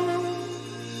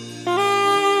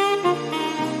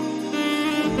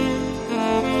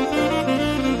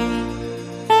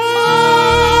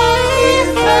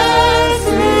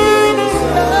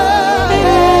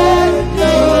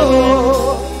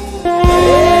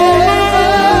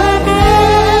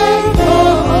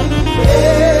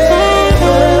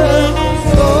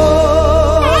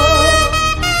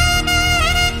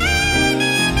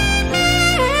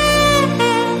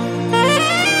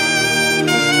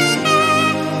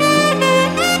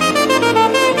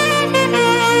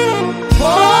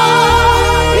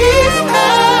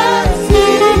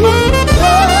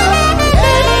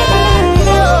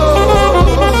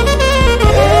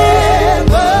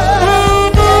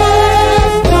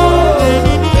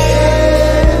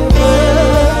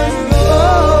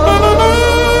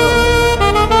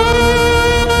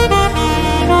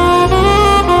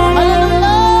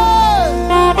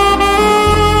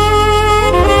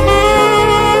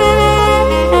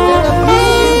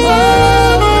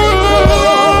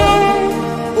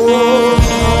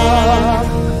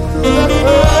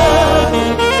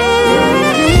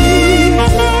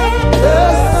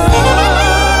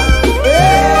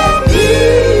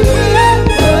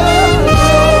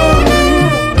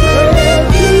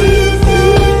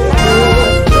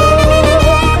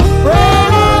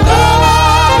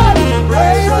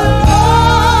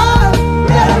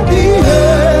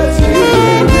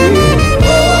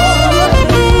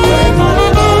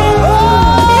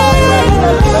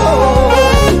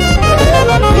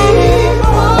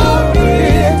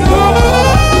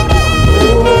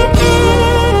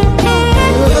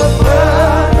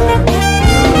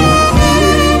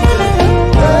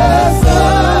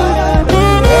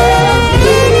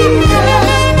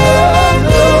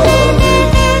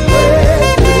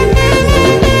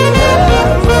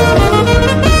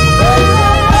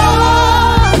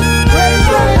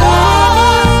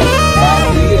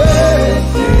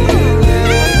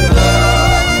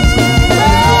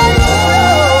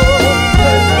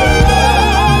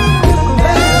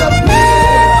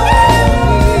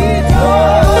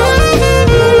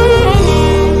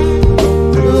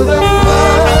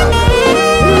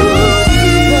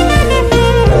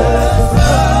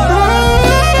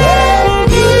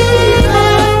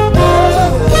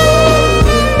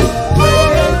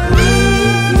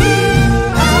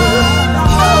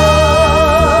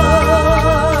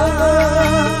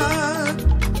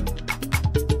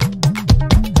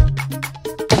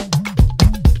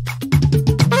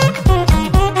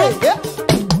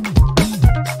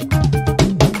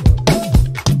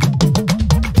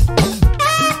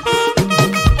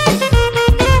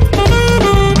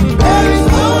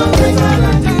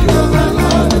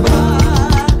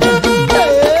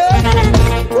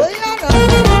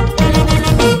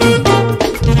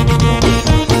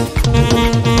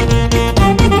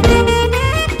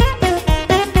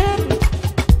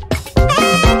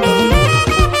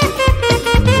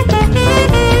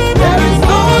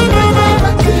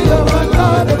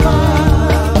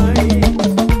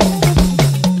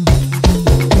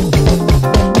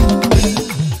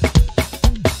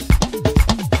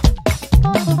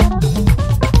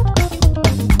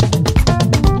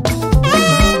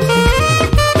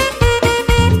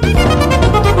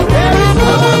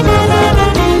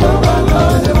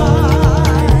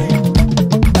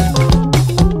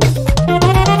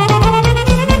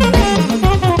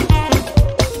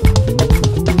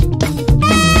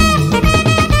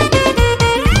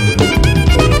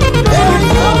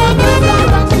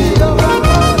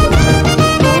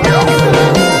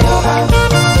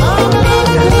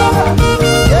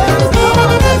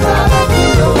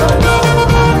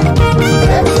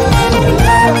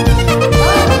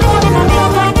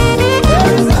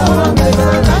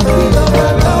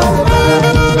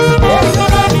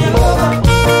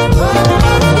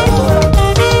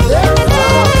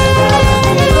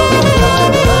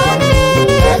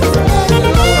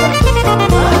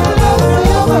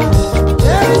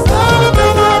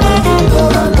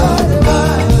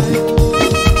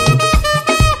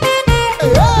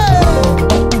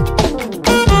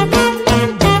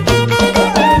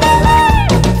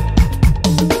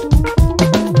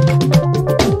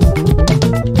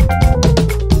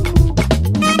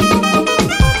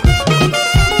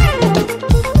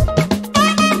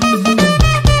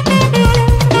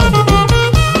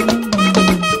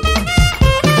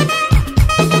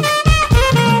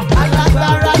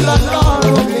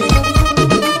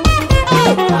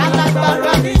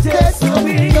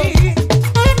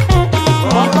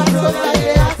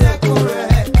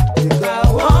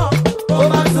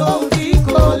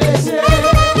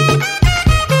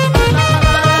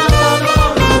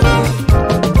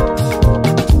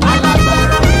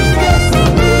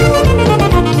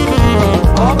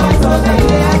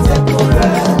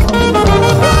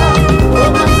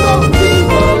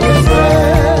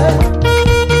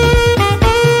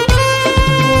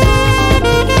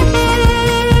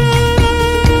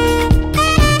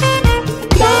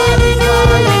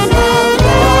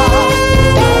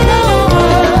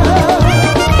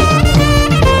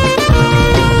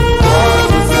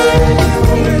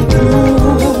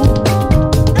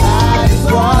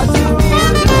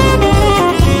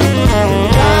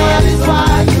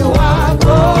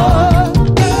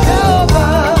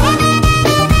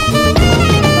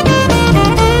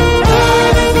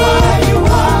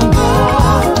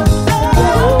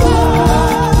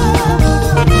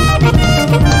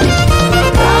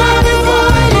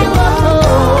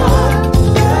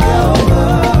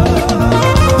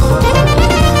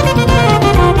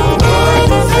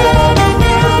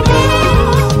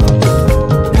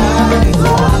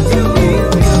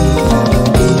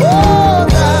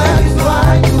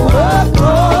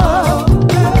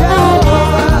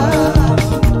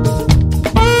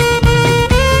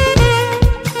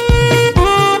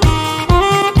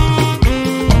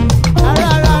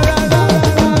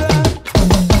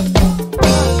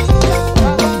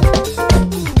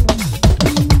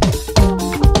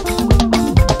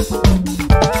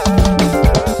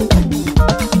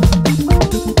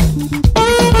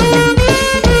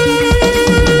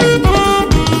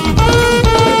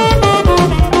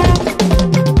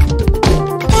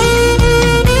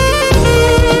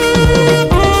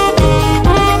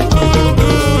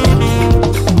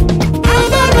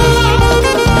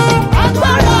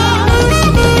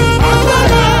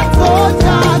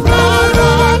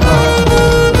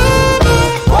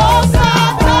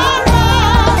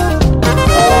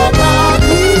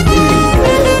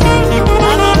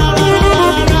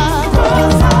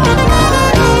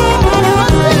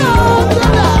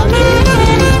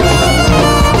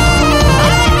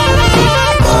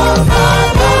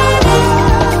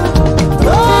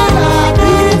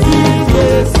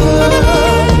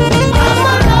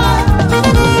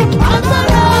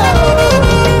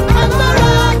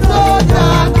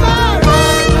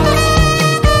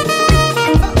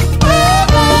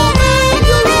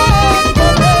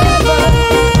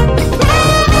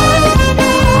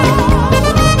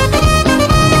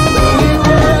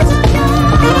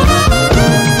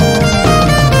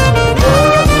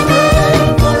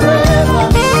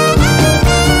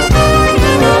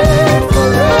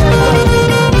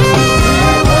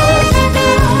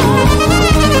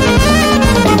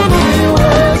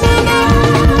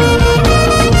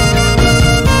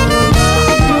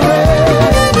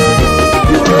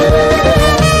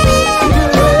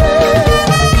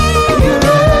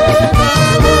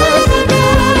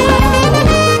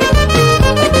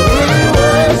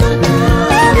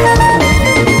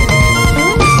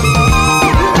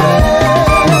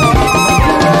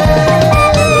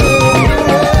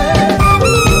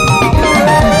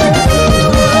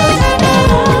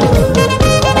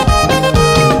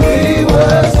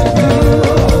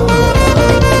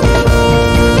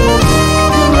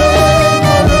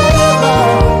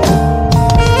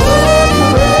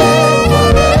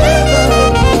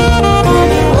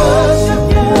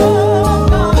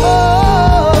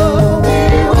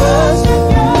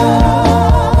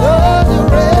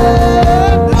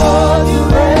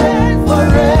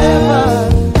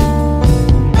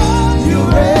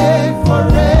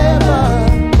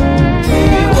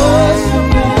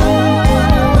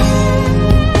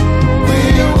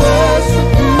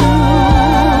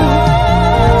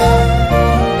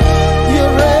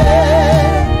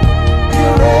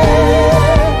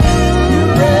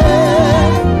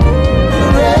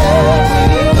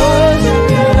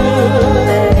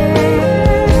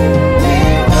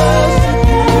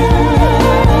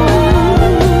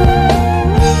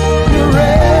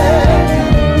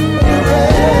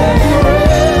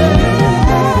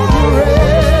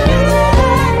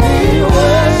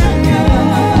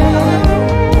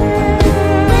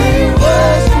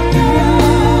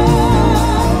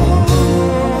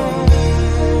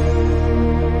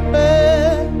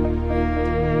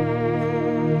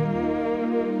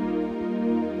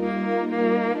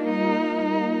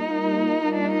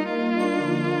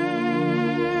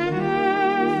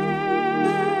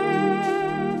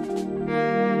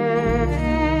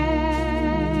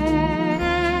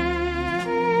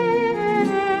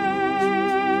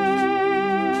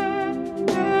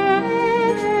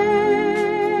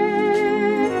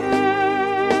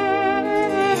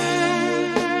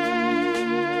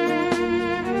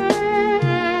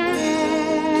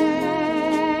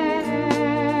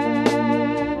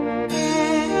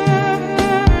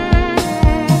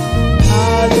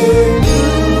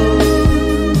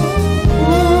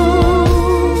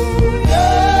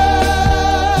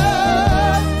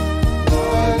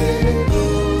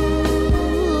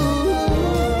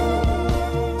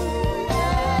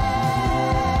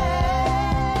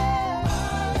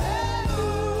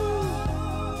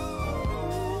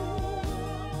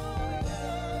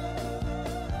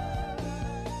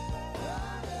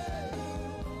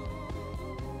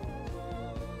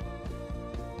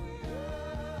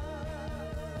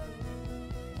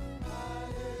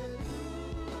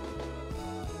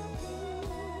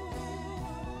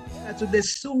 to the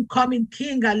soon coming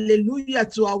King. Hallelujah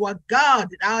to our God.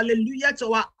 Hallelujah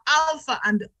to our Alpha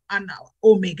and our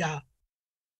Omega.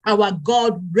 Our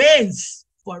God reigns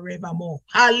forevermore.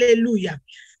 Hallelujah.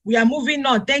 We are moving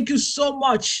on. Thank you so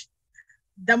much,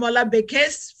 Damola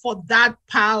Bekes, for that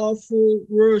powerful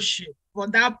worship, for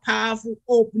that powerful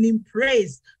opening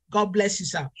praise. God bless you,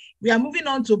 sir. We are moving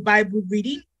on to Bible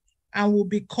reading, and we'll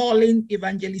be calling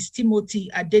Evangelist Timothy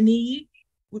Adeniyi,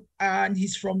 and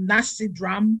he's from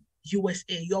Nasidram, USA.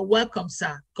 You're welcome,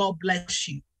 sir. God bless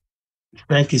you.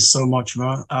 Thank you so much,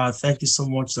 ma. Thank you so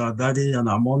much, Daddy and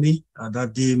our mommy,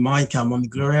 Daddy Mike and Mommy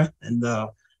Gloria, and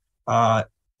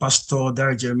Pastor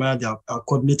Derek Jeremiah, our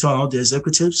coordinator, and all the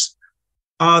executives.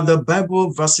 The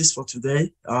Bible verses for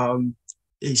today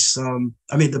is,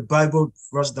 the Bible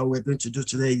verse that we're going to do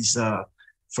today is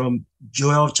from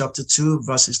Joel chapter 2,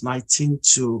 verses 19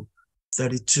 to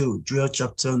 32. Joel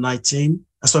chapter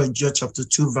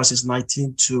 2, verses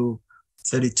 19 to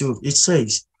 32. It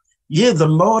says, "Yea, the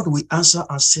Lord will answer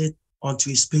and say unto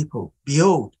his people,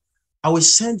 Behold, I will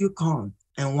send you corn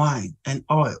and wine and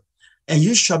oil, and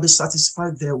you shall be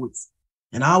satisfied therewith.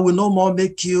 And I will no more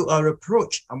make you a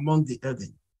reproach among the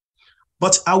heathen.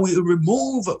 But I will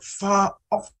remove far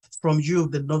off from you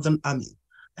the northern army,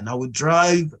 and I will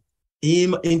drive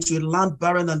him into a land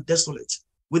barren and desolate,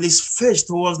 with his face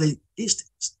towards the east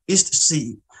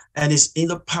sea, and his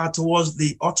inner part towards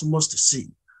the uttermost sea.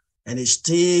 And his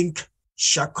stink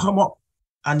shall come up,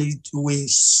 and it will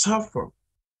suffer.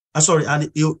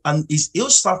 And his ill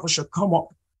suffer shall come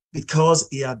up, because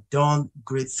he had done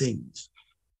great things.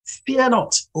 Fear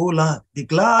not, O land, be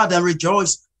glad and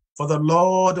rejoice, for the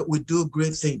Lord will do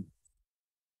great things.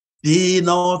 Be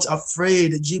not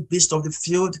afraid, ye beasts of the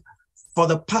field, for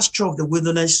the pasture of the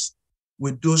wilderness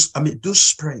will do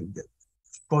spring.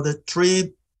 For the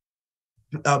tree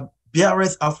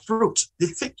beareth a fruit, the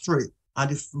fig tree and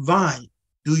the vine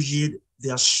do yield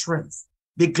their strength.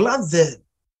 Be glad then,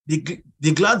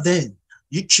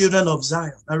 ye children of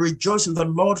Zion, and rejoice in the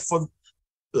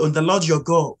Lord your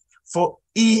God, for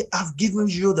he hath given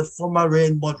you the former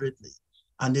rain moderately,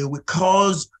 and he will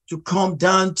cause to come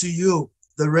down to you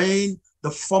the rain,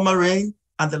 the former rain,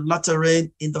 and the latter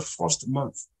rain in the first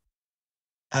month.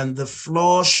 And the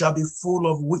floor shall be full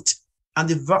of wheat, and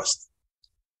the vast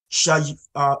shall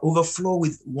overflow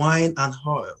with wine and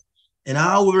oil. And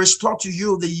I will restore to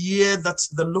you the year that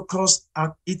the locusts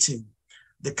are eating,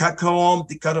 the cankerworm,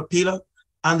 the caterpillar,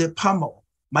 and the palmer,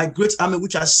 my great army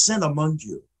which I send among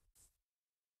you.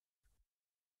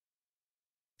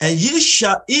 And ye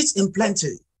shall eat in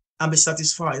plenty and be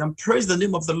satisfied, and praise the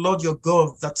name of the Lord your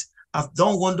God that hath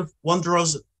done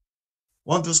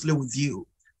wondrously with you.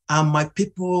 And my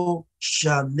people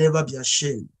shall never be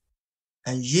ashamed.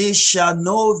 And ye shall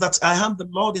know that I am the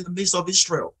Lord in the midst of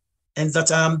Israel, and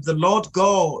that I am the Lord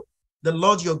God, the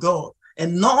Lord your God,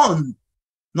 and none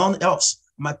else.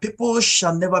 My people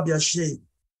shall never be ashamed.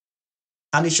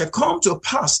 And it shall come to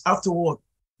pass afterward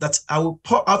that I will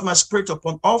pour out my spirit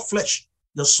upon all flesh.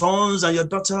 Your sons and your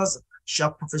daughters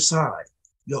shall prophesy.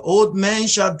 Your old men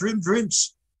shall dream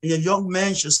dreams, and your young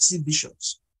men shall see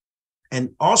visions.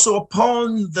 And also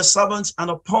upon the servants and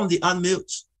upon the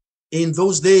handmaids, in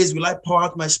those days will I pour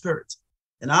out my spirit,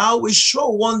 and I will show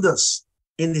wonders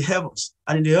in the heavens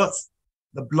and in the earth,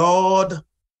 the blood,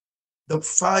 the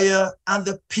fire, and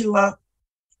the pillar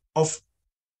of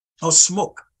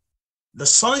smoke. The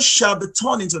sun shall be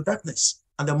turned into darkness,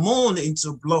 and the moon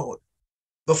into blood,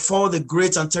 before the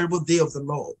great and terrible day of the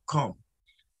Lord come.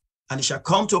 And it shall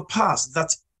come to pass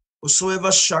that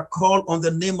whosoever shall call on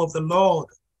the name of the Lord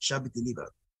shall be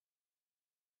delivered.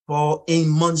 For in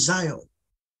Mount Zion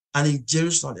and in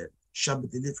Jerusalem shall be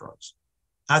deliverance,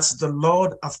 as the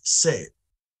Lord hath said,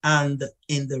 and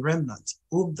in the remnant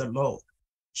whom the Lord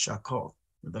shall call.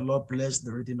 May the Lord bless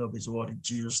the reading of his word in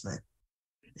Jesus' name.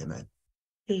 Amen.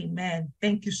 Amen.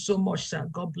 Thank you so much, sir.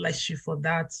 God bless you for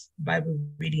that Bible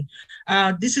reading.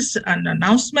 This is an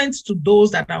announcement to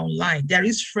those that are online. There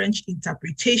is French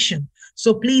interpretation.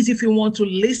 So please, if you want to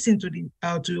listen to the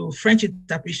to French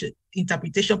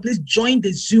interpretation, please join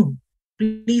the Zoom.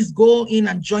 Please go in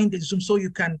and join the Zoom so you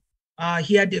can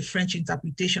hear the French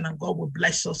interpretation, and God will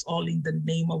bless us all in the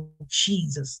name of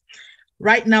Jesus.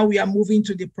 Right now, we are moving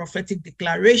to the prophetic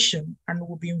declaration, and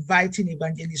we'll be inviting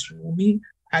Evangelist Wumi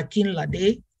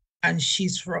Akinlade, and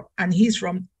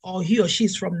he or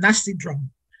she's from Nasidram.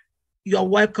 You're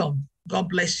welcome. God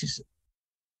bless you, sir.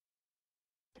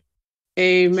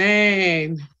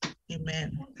 Amen.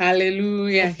 Amen.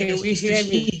 Hallelujah. Can we hear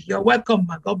me? You're welcome,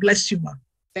 ma. God bless you, ma.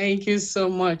 Thank you so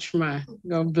much, ma.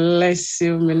 God bless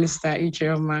you, Minister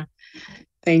Ijeoma.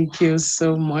 Thank you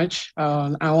so much.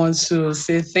 I want to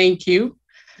say thank you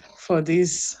for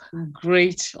this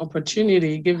great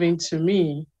opportunity given to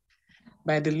me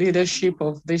by the leadership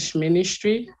of this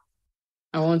ministry.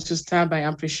 I want to start by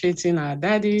appreciating our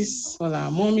daddies, all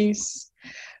our mommies.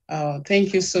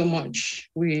 Thank you so much.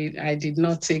 I did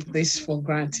not take this for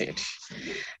granted.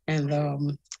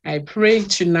 And I pray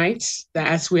tonight that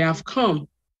as we have come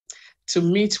to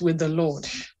meet with the Lord,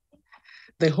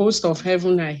 the host of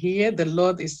heaven are here, the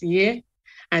Lord is here,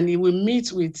 and he will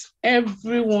meet with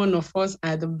every one of us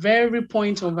at the very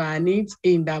point of our needs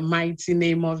in the mighty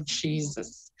name of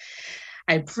Jesus.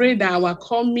 I pray that our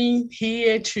coming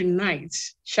here tonight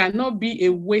shall not be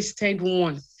a wasted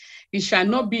one. It shall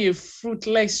not be a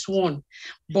fruitless one,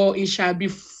 but it shall be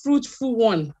fruitful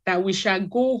one, that we shall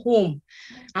go home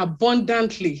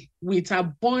abundantly with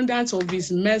abundance of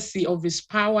his mercy, of his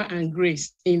power and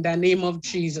grace in the name of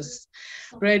Jesus.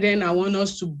 Brethren, I want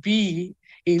us to be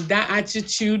in that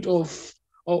attitude of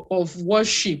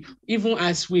worship, even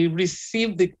as we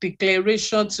receive the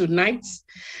declaration tonight.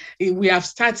 We have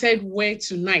started well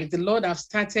tonight. The Lord have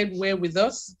started well with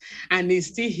us, and is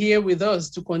still here with us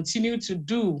to continue to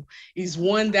do his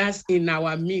wonders in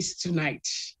our midst tonight.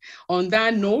 On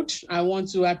that note, I want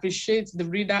to appreciate the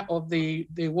reader of the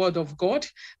word of God.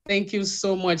 Thank you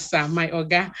so much, sir, my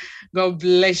Oga. God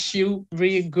bless you.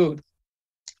 Really good.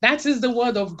 That is the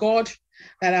word of God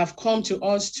that have come to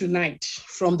us tonight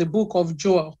from the book of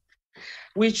Joel,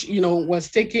 which,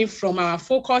 was taken from our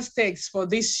focus text for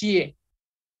this year.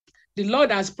 The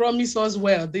Lord has promised us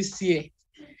well this year,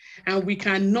 and we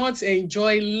cannot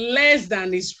enjoy less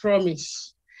than his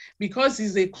promise, because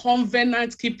he's a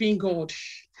covenant-keeping God.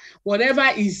 Whatever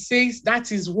he says,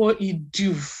 that is what he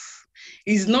do.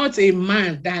 He's not a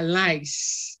man that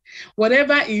lies.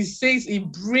 Whatever he says, he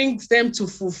brings them to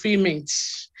fulfillment.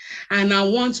 And I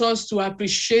want us to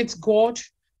appreciate God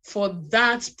for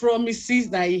that promises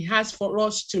that he has for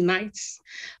us tonight.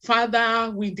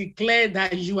 Father, we declare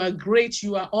that you are great,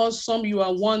 you are awesome, you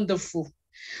are wonderful.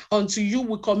 Unto you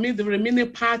we commit the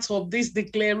remaining part of this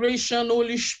declaration,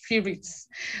 Holy Spirit.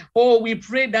 Oh, we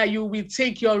pray that you will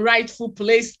take your rightful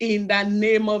place in the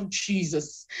name of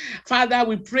Jesus. Father,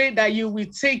 we pray that you will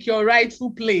take your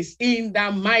rightful place in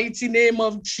the mighty name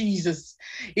of Jesus.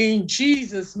 In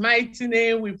Jesus' mighty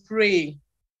name we pray.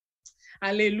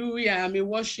 Hallelujah. I'm a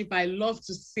worshiper. I love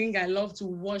to sing. I love to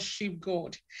worship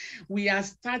God. We are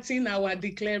starting our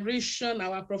declaration,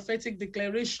 our prophetic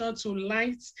declaration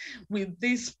tonight with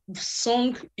this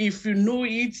song. If you know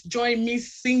it, join me,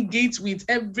 sing it with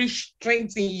every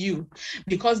strength in you,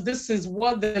 because this is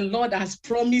what the Lord has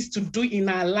promised to do in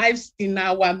our lives, in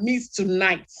our midst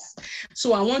tonight.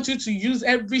 So I want you to use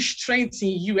every strength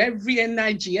in you, every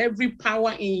energy, every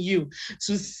power in you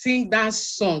to sing that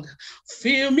song.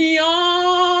 Fill me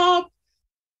up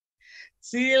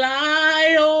till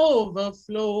I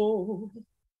overflow.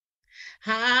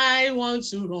 I want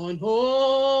to run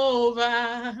over.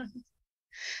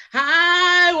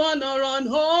 I want to run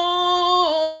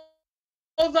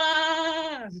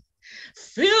over.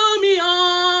 Fill me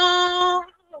up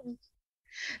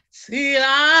till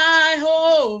I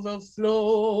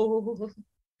overflow.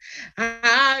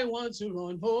 I want to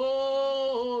run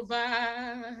over.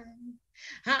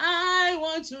 I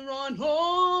want to run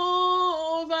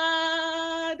over.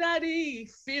 Daddy,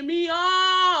 fill me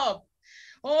up.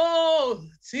 Oh,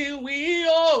 till we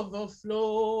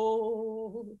overflow.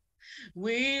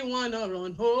 We want to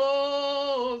run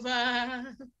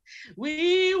over.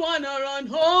 We want to run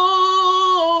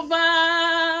over.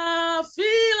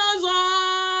 Fill us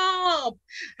up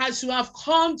as you have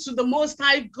come to the Most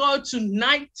High God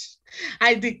tonight.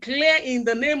 I declare in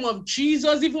the name of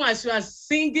Jesus, even as you are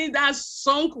singing that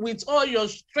song with all your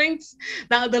strength,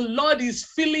 that the Lord is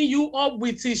filling you up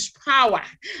with his power.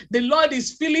 The Lord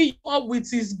is filling you up with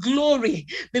his glory.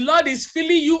 The Lord is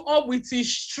filling you up with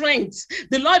his strength.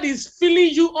 The Lord is filling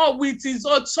you up with his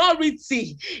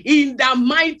authority in the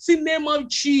mighty name of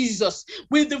Jesus,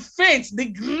 with the faith, the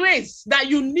grace that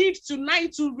you need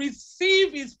tonight to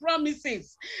receive his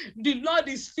promises. The Lord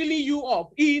is filling you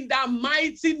up in the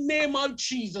mighty name of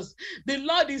Jesus. The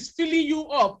Lord is filling you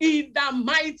up in the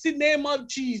mighty name of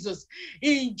Jesus.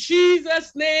 In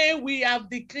Jesus' name we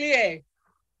have declared.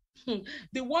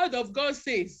 The word of God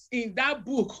says in that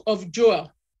book of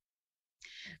Joel,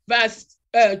 verse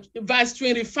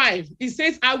 25, it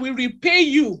says, I will repay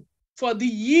you for the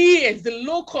years the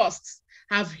locusts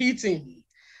have eaten.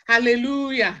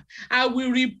 Hallelujah. I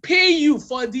will repay you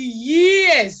for the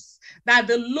years that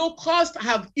the locusts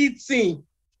have eaten.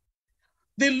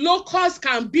 The locust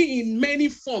can be in many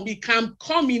forms. It can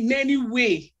come in any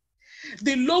way.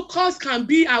 The locust can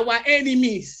be our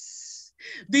enemies.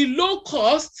 The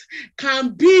locust can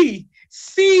be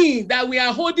sin that we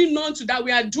are holding on to, that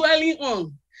we are dwelling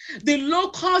on. The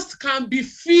locust can be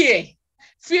fear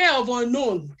of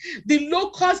unknown. The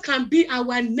locust can be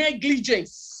our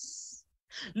negligence.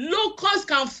 Locust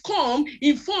can come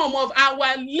in form of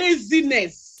our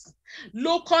laziness.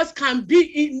 Locust can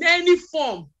be in any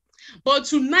form. But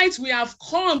tonight we have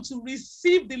come to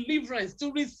receive deliverance,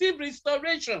 to receive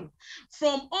restoration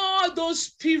from all those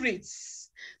spirits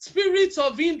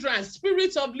of hindrance,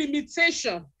 spirits of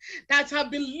limitation that have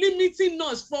been limiting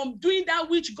us from doing that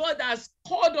which God has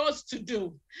called us to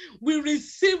do. We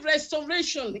receive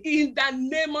restoration in the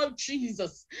name of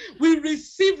Jesus. We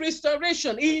receive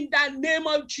restoration in the name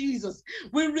of Jesus.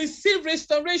 We receive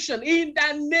restoration in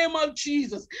the name of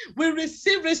Jesus. We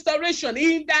receive restoration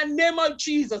in the name of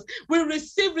Jesus. We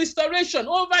receive restoration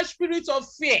over spirits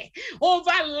of fear,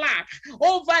 over lack,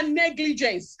 over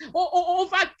negligence,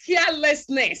 over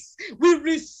carelessness. We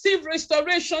receive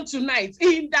restoration tonight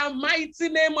in the mighty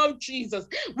name of Jesus.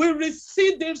 We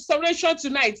receive the restoration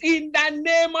tonight in the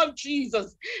name of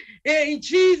Jesus. In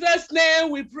Jesus' name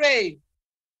we pray.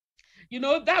 You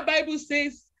know, that Bible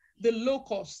says the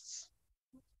locusts,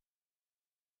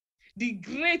 the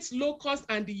great locust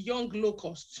and the young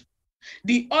locust,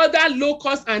 the other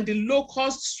locust and the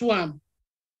locust swarm,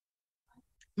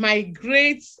 my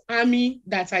great army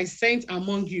that I sent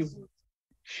among you.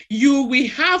 You will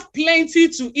have plenty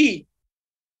to eat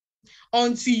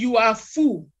until you are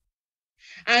full,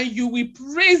 and you will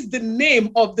praise the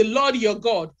name of the Lord your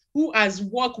God, who has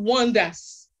worked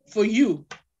wonders for you.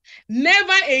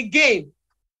 Never again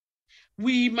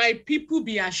will my people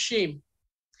be ashamed.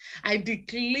 I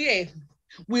declare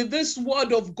with this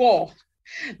word of God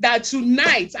that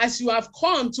tonight, as you have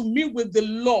come to meet with the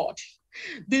Lord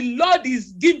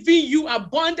is giving you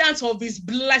abundance of his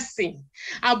blessing,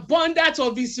 abundance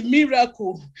of his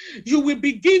miracle. You will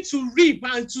begin to reap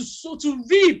and to sow, to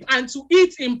reap and to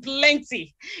eat in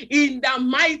plenty in the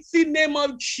mighty name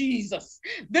of Jesus.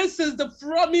 This is the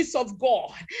promise of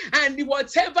God, and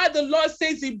whatever the Lord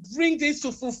says, he brings it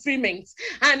to fulfillment.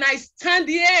 And I stand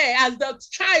here as the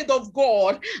child of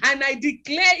God, and I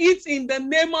declare it in the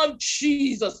name of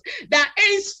Jesus, that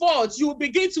henceforth you will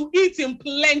begin to eat in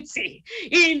plenty.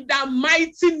 In the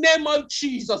mighty name of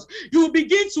Jesus, you will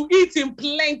begin to eat in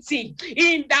plenty.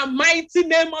 In the mighty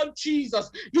name of Jesus,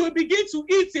 you will begin to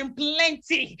eat in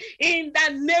plenty. In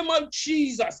the name of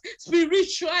Jesus,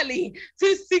 spiritually,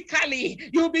 physically,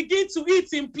 you will begin to eat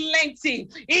in plenty.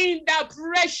 In the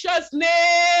precious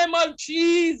name of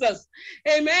Jesus.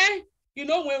 Amen. You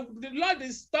know, when the Lord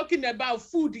is talking about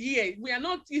food here,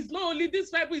 it's not only, this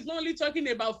Bible is not only talking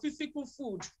about physical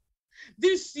food.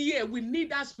 This year, we need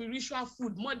that spiritual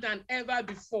food more than ever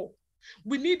before.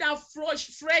 We need that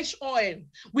fresh oil.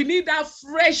 We need that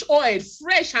fresh oil,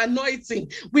 fresh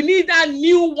anointing. We need that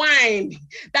new wine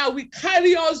that will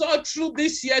carry us all through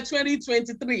this year,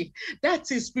 2023.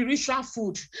 That is spiritual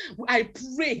food. I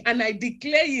pray and I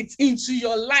declare it into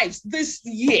your lives this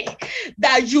year,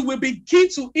 that you will begin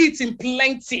to eat in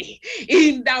plenty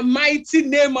in the mighty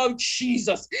name of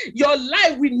Jesus. Your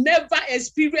life will never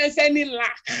experience any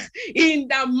lack in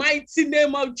the mighty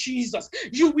name of Jesus.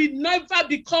 You will never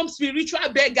become spiritual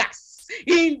beggars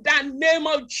in the name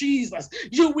of Jesus.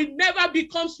 You will never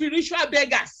become spiritual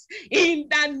beggars in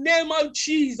the name of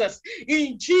Jesus.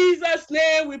 In Jesus'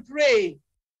 name we pray.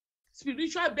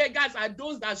 Spiritual beggars are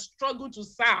those that struggle to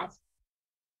serve.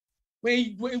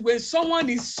 When someone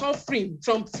is suffering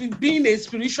from being a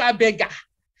spiritual beggar,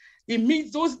 it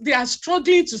means they are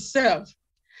struggling to serve.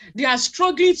 They are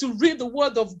struggling to read the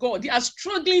word of God. They are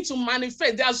struggling to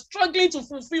manifest. They are struggling to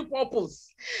fulfill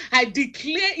purpose. I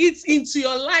declare it into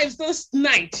your lives this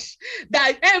night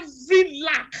that every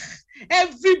lack,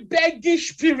 every begging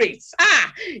spirit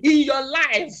in your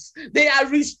lives, they are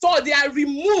restored, they are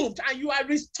removed, and you are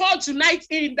restored tonight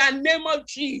in the name of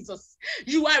Jesus.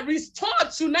 You are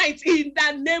restored tonight in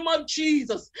the name of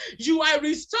Jesus. You are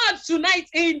restored tonight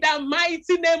in the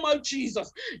mighty name of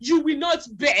Jesus. You will not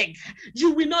beg.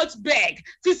 You will not beg.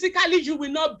 Physically, you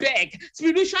will not beg.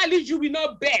 Spiritually, you will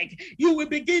not beg. You will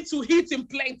begin to eat in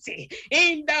plenty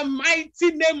in the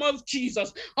mighty name of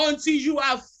Jesus until you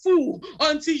are full,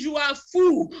 until you are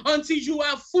full, until you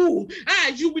are full.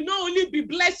 You will not only be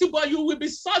blessed, but you will be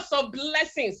source of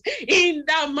blessings in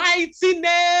the mighty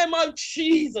name of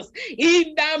Jesus.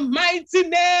 In the mighty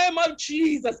name of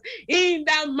Jesus. In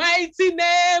the mighty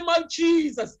name of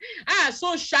Jesus.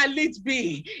 So shall it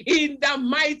be. In the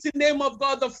mighty name of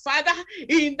God the Father.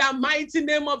 In the mighty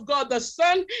name of God the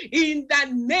Son. In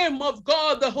the name of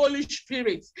God the Holy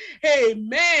Spirit.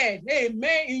 Amen.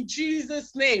 Amen. In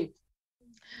Jesus' name.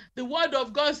 The word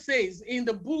of God says in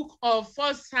the book of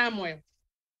 1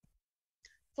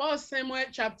 1 Samuel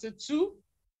chapter 2,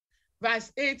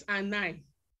 verse 8 and 9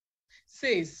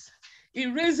 says, he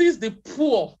raises the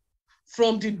poor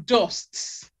from the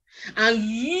dust and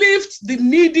lifts the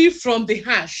needy from the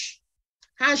ash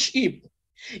heap.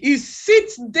 He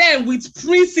sits them with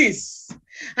princes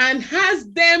and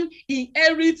has them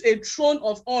inherit a throne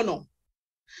of honor.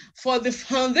 For the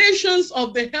foundations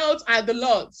of the earth are the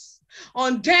Lord's.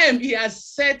 On them he has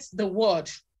set the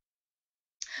word.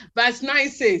 Verse 9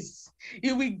 says,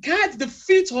 he will guard the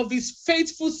feet of his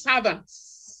faithful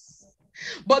servants.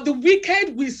 But the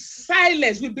wicked will be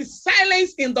silenced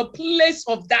in the place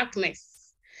of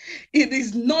darkness. It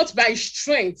is not by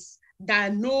strength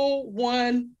that no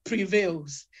one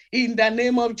prevails. In the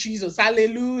name of Jesus,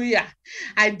 hallelujah.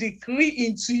 I decree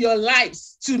into your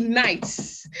lives tonight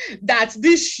that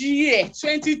this year,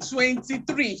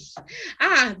 2023,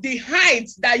 the height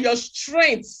that your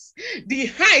strength, the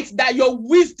height that your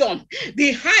wisdom,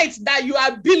 the height that your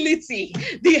ability,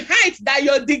 the height that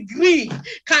your degree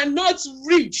cannot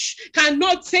reach,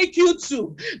 cannot take you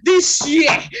to this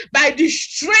year, by the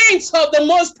strength of the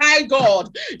Most High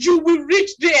God, you will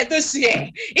reach there this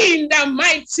year. In the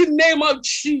mighty name of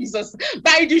Jesus,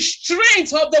 by the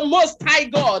strength of the Most High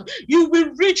God, you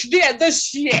will reach there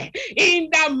this year. In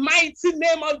the mighty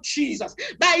name of Jesus,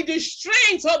 by the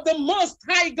strength of the Most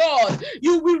High God,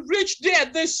 you will reach there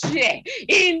this year.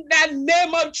 In the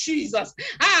name of Jesus,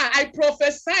 I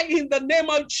prophesy in the name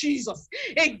of Jesus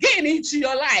again into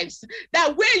your lives,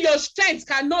 that where your strength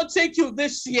cannot take you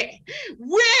this year,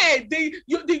 where the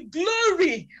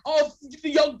glory of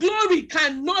your glory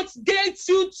cannot get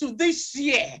you to this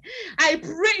year, I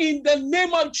pray in the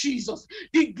name of Jesus,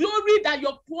 the glory that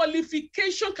your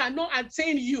qualification cannot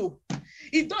attain you.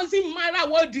 It doesn't matter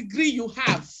what degree you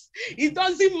have. It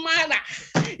doesn't matter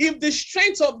if the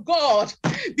strength of God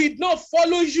did not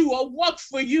follow you or work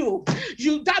for you.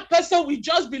 That person will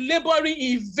just be laboring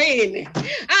in vain.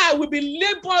 Will be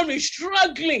laboring,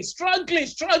 struggling.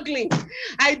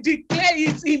 I declare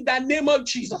it in the name of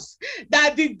Jesus,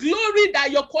 that the glory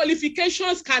that your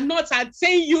qualifications cannot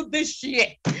attain you this year,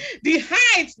 the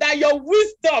height that your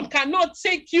wisdom cannot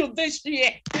take you this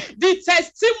year, the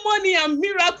testimony and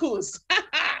miracles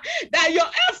that your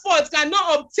efforts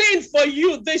cannot obtain for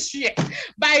you this year,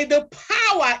 by the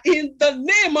power in the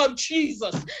name of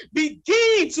Jesus,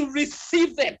 begin to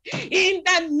receive them in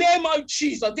the name of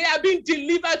Jesus. They are being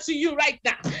delivered to you right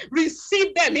now.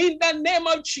 Receive them in the name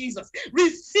of Jesus.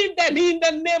 Receive them in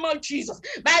the name of Jesus.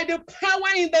 By the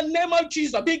power in the name of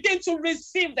Jesus, begin to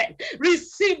receive them.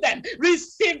 Receive them.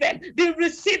 Receive them.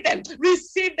 Receive them.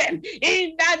 Receive them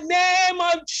in the name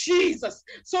of Jesus.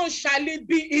 So shall it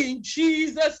be in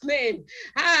Jesus' name.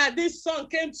 This song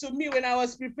came to me when I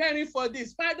was preparing for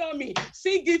this. Pardon me.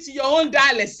 Sing it in your own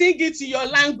dialect. Sing it in your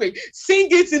language. Sing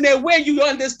it in a way you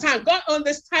understand. God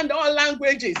understands all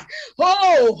languages.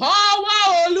 Oh,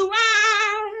 Olúwa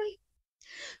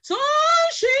tó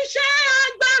ṣiṣẹ́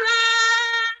agbára,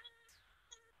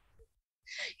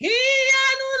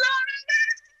 ìyanu lọ́rọ̀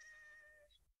rẹ̀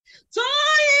tó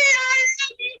yí ayé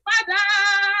mi padà.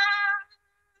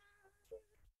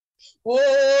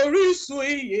 Orísun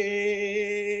ìyè,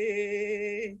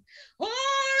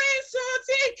 orísun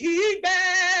tí kì í gbẹ,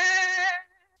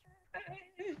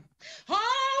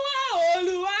 ọwọ́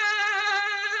Olúwa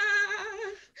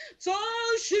tó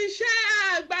ń ṣiṣẹ́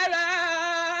agbára.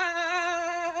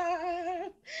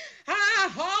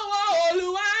 Ọwọ́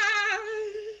Olúwa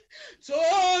tó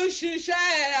ń ṣiṣẹ́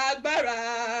agbára.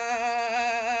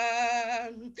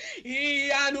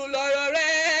 Ìyanu lọ̀rọ̀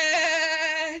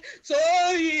rẹ̀ tó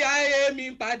yí ayé mi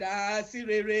padà sí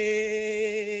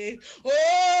rere.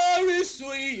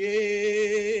 Orísun ìyè,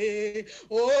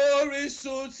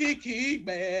 orísun tí kì í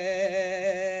gbẹ,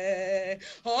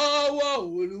 ọwọ́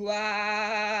Olúwa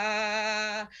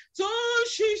tó ń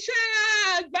ṣiṣẹ́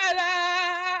agbára.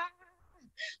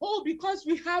 Oh, because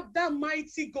we have that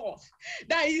mighty God,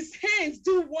 that his hands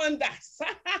do wonders.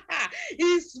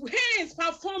 His hands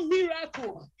perform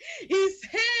miracles. His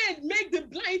hand make the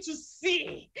blind to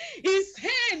see. His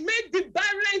hand make the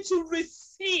barren to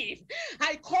receive.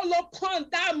 I call upon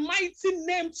that mighty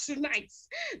name tonight,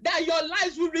 that your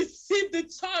lives will receive the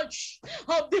touch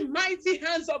of the mighty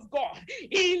hands of God.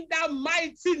 In the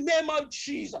mighty name of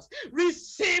Jesus,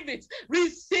 receive it,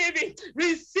 receive it,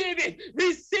 receive it,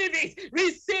 receive it,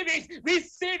 receive it,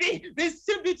 receive it,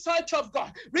 receive the touch of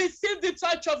God, receive the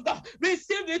touch of God,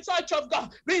 receive the touch of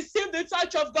God, receive the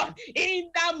touch of God.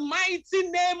 In the mighty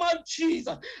name of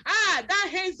Jesus. That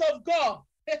hands of God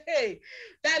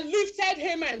that lifted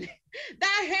Haman,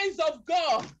 that hands of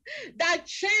God that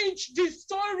changed the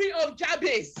story of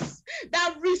Jabez,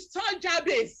 that restored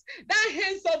Jabez, That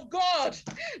hands of God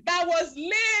that was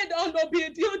laid on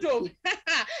Obed-Edom,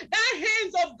 that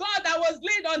hands of God that was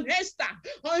laid on Esther,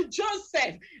 on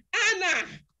Joseph, Anna,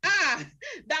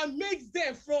 that makes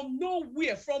them from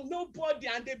nowhere, from nobody,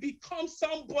 and they become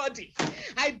somebody.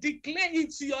 I declare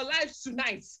into your lives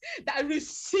tonight that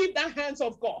receive the hands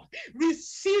of God.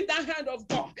 Receive the hand of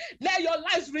God. Let your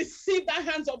lives receive the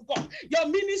hands of God. Your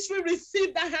ministry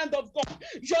receive the hand of God.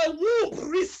 Your womb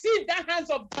receive the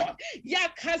hands of God. Your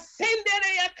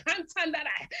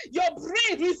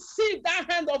brain receive the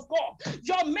hand of God.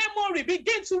 Your memory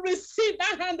begin to receive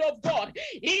the hand of God.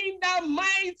 In the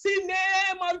mighty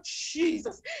name of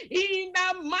Jesus. In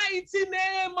the mighty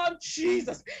name of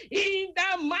Jesus. In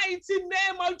the mighty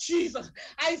name of Jesus.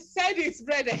 I said it,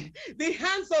 brethren. The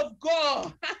hands of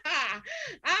God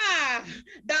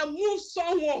that moves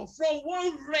someone from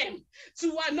one realm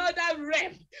to another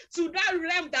realm, to that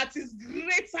realm that is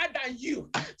greater than you,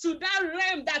 to that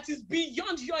realm that is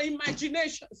beyond your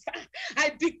imaginations.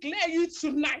 I declare you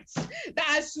tonight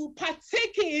that as you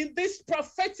partake in this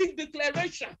prophetic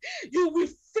declaration,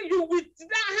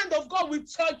 that hand of God will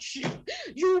touch you.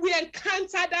 You will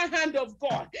encounter that hand of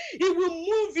God. It will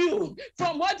move you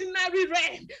from ordinary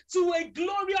realm to a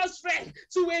glorious realm,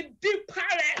 to a deeper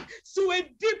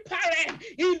realm,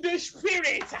 in the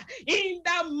spirit. In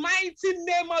the mighty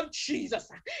name of Jesus.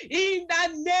 In the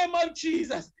name of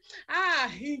Jesus.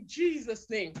 In Jesus'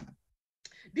 name.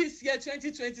 This year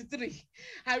 2023,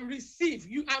 I receive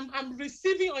you. I'm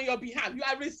receiving on your behalf. You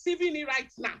are receiving it right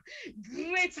now.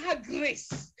 Greater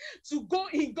grace to go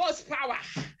in God's power.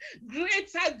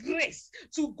 Greater grace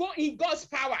to go in God's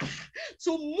power,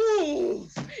 to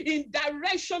move in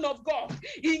direction of God,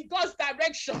 in God's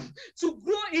direction, to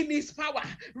grow in His power.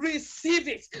 Receive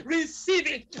it, receive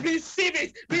it, receive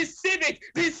it, receive it,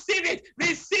 receive it,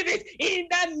 receive it in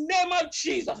the name of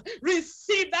Jesus.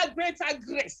 Receive that greater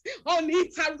grace,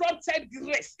 uninterrupted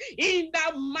grace in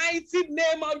the mighty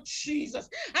name of Jesus.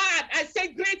 And I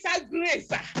say greater grace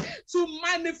to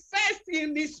manifest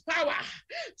in His power,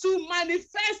 to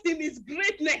manifest in His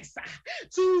greatness,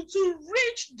 to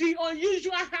reach the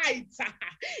unusual heights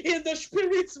in the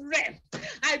spirit realm.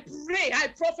 I pray, I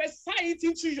prophesy it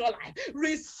into your life.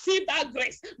 Receive that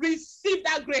grace, receive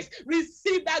that grace,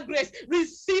 receive that grace,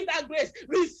 receive that grace,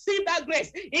 receive that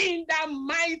grace in the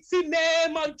mighty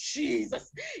name of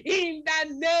Jesus. In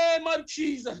the name of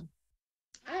Jesus.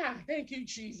 Thank you,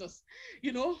 Jesus.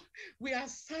 You know, we are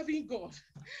serving God,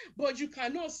 but you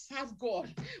cannot serve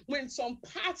God when some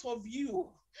part of you,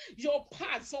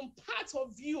 some part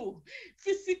of you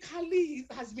physically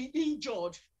has been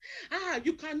injured.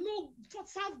 You cannot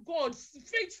serve God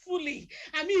faithfully,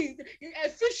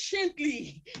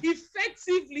 efficiently,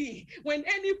 effectively, when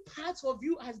any part of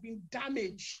you has been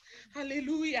damaged.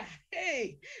 Hallelujah.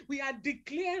 Hey, we are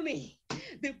declaring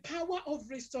the power of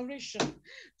restoration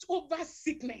over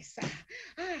sickness.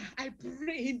 I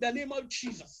pray in the name of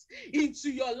Jesus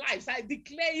into your lives. I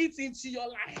declare it into your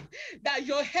life that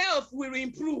your health will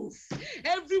improve.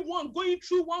 Everyone going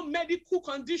through one medical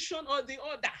condition or the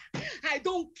other, I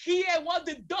don't care what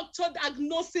the doctor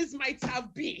diagnosis might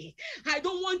have been. I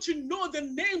don't want to know the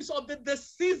names of the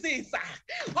diseases.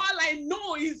 All I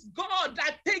know is God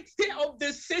that takes care of the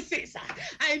diseases.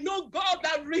 I know God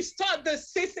that restored the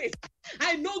diseases.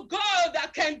 I know God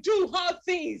that can do all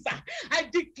things. I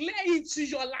declare into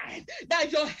your life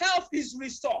that your health is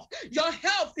restored. Your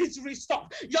health is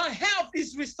restored. Your health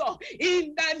is restored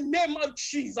in the name of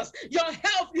Jesus. Your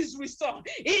health is restored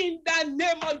in the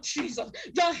name of Jesus.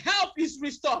 Your health is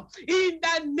restored in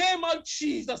the name of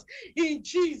Jesus. In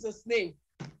Jesus' name.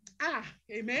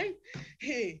 Amen.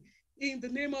 Hey. In the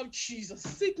name of Jesus.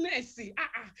 Sickness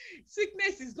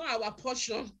is not our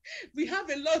portion. We have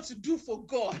a lot to do for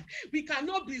God. We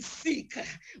cannot be sick.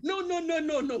 No.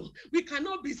 We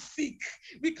cannot be sick.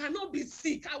 We cannot be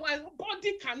sick. Our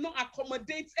body cannot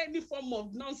accommodate any form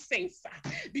of nonsense,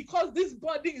 because this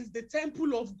body is the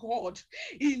temple of God.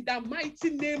 In the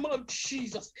mighty name of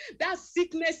Jesus. That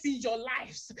sickness in your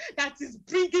lives that is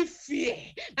bringing fear,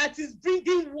 that is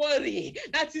bringing worry,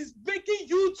 that is making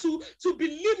you to be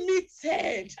limited,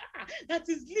 that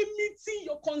is limiting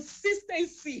your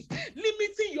consistency,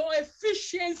 limiting your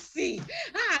efficiency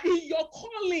in your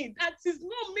calling, that is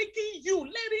not letting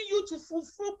you to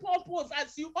fulfill purpose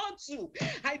as you ought to.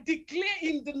 I declare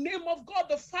in the name of God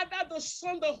the Father, the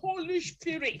Son, the Holy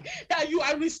Spirit, that you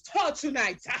are restored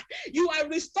tonight. You are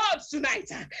restored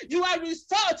tonight. You are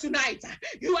restored tonight.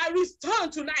 You are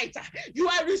restored tonight. You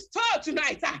are restored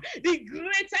tonight. The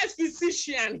greatest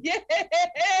physician,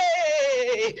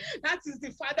 That is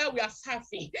the Father we are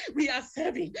serving. We are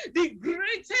serving. The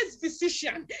greatest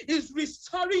physician is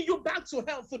restoring you back to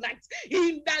health tonight.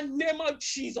 In the name of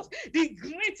Jesus. The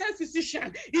greatest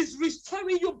physician is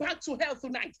restoring you back to health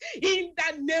tonight. In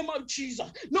the name of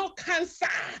Jesus. No cancer,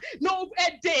 no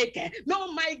headache,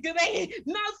 no migraine,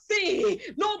 nothing,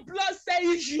 no blood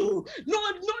cell issue, no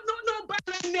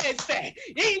barrenness.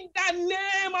 In the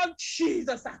name of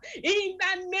Jesus. In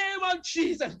the name of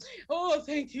Jesus. Oh,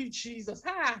 thank you, Jesus.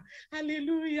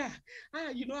 Hallelujah.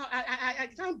 I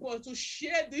can't but to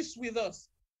share this with us.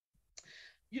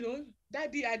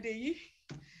 Daddy Adeyi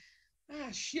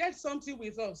shared something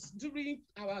with us during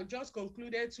our just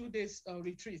concluded 2 days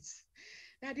retreat.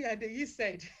 Daddy Adeyi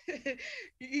said,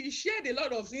 he shared a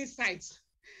lot of insights,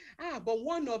 but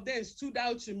one of them stood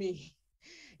out to me.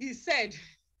 He said,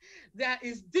 there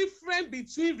is difference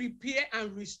between repair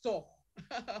and restore.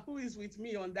 Who is with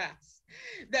me on that?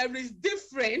 There is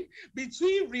difference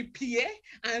between repair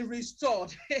and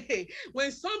restored.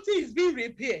 When something is being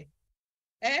repaired,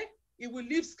 it will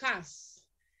leave scars.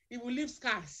 It will leave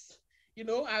scars.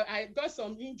 I got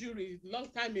some injury long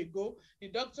time ago. The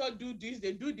doctor do this,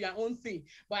 they do their own thing,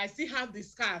 but I still have the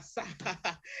scars.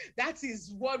 That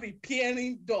is what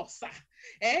repairing does.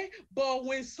 But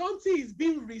when something is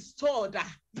being restored,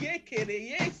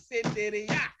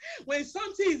 when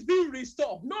something is being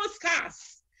restored, no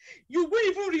scars. You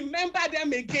won't even remember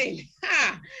them again.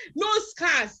 No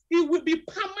scars. It will be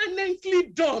permanently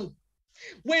done.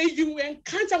 When you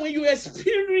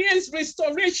experience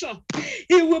restoration,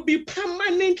 it will be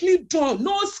permanently done.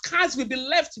 No scars will be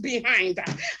left behind.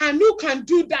 And who can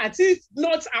do that if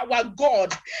not our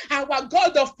God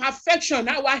of perfection,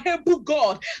 our able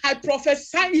God? I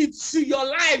prophesy it to your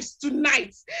lives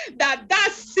tonight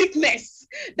that sickness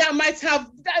that might have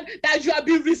that you have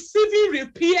been receiving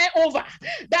repair over,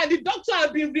 that the doctor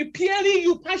have been repairing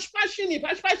you, patching it.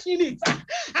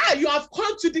 You have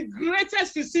come to the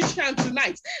greatest physician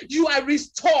tonight. You are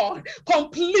restored.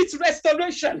 Complete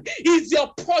restoration is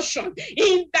your portion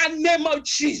in the name of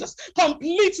Jesus.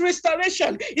 Complete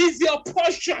restoration is your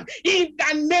portion in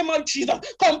the name of Jesus.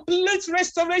 Complete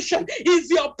restoration is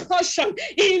your portion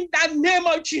in the name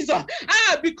of Jesus.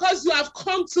 Because you have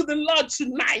come to the Lord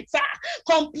tonight.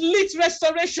 Complete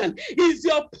restoration is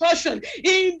your portion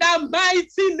in the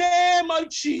mighty name of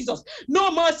Jesus. No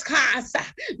more scars.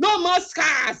 No more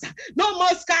scars. No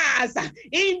more scars.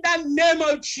 In the name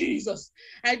of Jesus,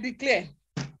 I declare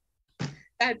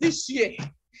that this year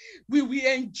we will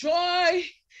enjoy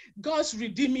God's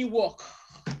redeeming work.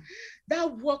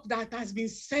 That work that has been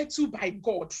settled by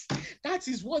God. That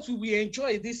is what we will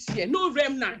enjoy this year. No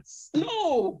remnants.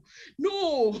 No.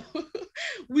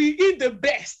 We eat the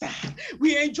best.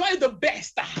 We enjoy the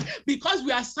best because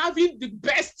we are serving the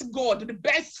best God, the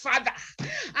best Father.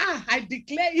 I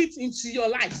declare it into your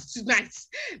life tonight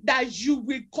that you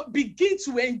will begin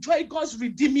to enjoy God's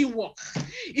redeeming work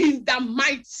in the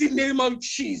mighty name of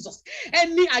Jesus.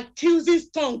 Any accusing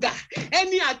tongue,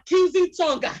 any accusing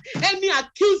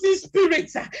spirit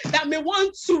that may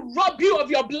want to rob you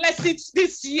of your blessings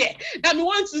this year, that may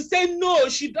want to say, no,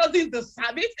 she doesn't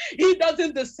deserve it, he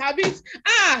doesn't deserve it.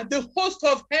 The host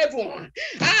of heaven,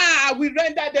 we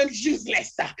render them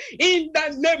useless in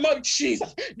the name of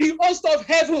Jesus. The host of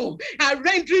heaven are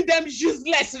rendering them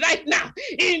useless right now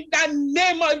in the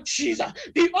name of Jesus.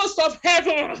 The host of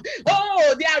heaven,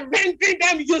 they are rendering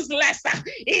them useless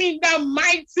in the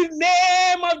mighty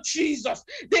name of Jesus.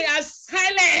 They are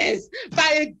silenced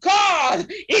by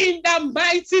God in the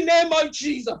mighty name of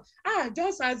Jesus.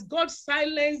 Just as God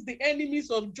silenced the enemies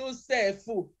of Joseph,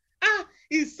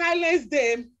 he silenced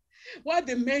them. What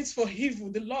they meant for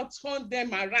evil, the Lord turned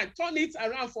it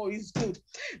around for his good.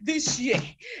 This year,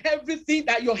 everything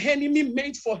that your enemy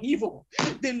meant for evil,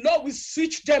 the Lord will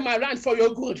switch them around for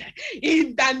your good.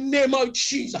 In the name of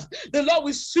Jesus, the Lord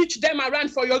will switch them around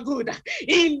for your good.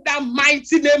 In the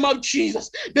mighty name of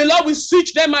Jesus, the Lord will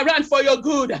switch them around for your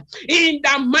good. In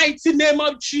the mighty name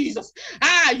of Jesus,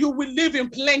 you will live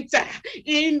in plenty.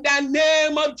 In the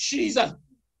name of Jesus.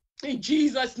 In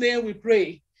Jesus' name we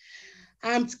pray.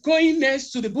 I'm going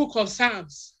next to the book of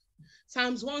Psalms.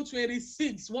 Psalms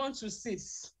 126, 1 to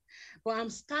 6. But I'm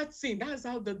starting, that's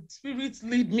how the Spirit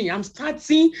lead me. I'm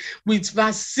starting with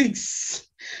verse 6.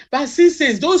 Verse 6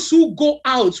 says, those who go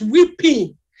out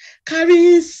weeping,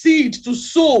 carrying seed to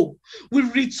sow,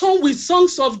 will return with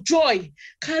songs of joy,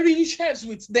 carrying sheaves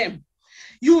with them.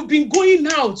 You've been going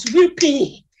out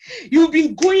weeping. You've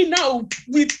been going out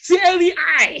with teary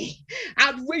eye.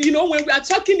 And when we are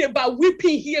talking about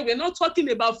weeping here, we're not talking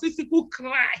about physical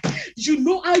cry. You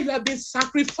know how you have been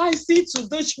sacrificing to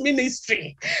this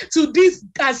ministry, to this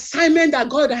assignment that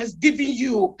God has given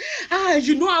you.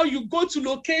 You know how you go to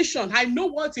location. I know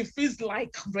what it feels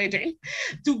like, brethren,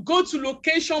 to go to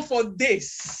location for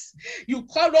this. You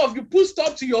call off, you put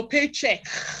stop to your paycheck.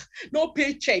 No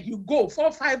paycheck, you go 4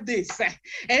 or 5 days.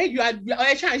 You are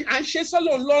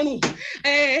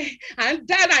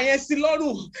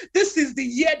this is the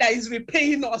year that is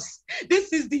repaying us.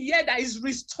 This is the year that is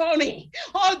restoring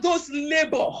all those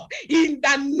labor in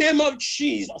the name of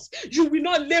Jesus. You will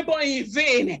not labor in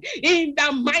vain in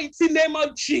the mighty name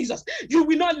of Jesus. You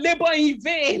will not labor in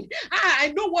vain.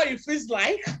 I know what it feels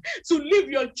like to leave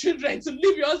your children, to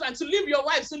leave your husband, to leave your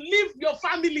wife, to leave your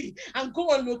family and go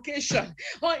on location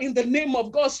in the name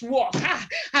of God's work.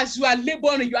 As you are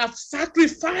laboring, you have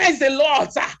sacrificed a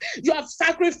lot. You have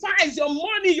sacrificed your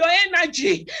money, your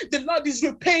energy. The Lord is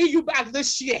repaying you back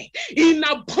this year in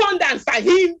abundance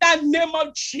in the name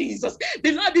of Jesus.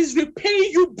 The Lord is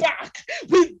repaying you back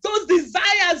with those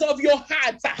desires of your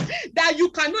heart that you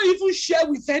cannot even share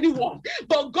with anyone,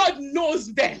 but God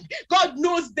knows them. God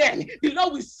knows them. The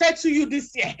Lord will settle you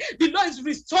this year. The Lord is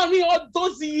restoring all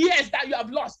those years that you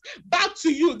have lost back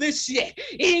to you this year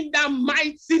in the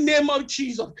mighty name of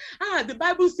Jesus. The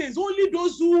Bible says only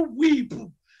those who weep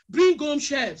bring home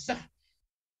sheaves.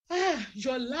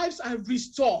 Your lives are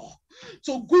restored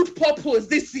to good purpose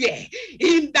this year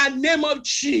in the name of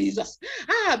Jesus.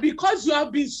 Because you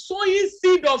have been sowing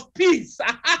seed of peace.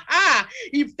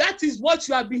 If that is what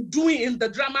you have been doing in the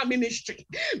drama ministry,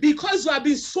 because you have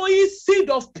been sowing seed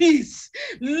of peace,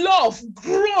 love,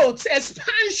 growth,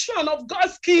 expansion of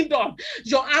God's kingdom,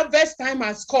 your harvest time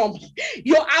has come.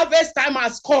 Your harvest time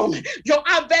has come. Your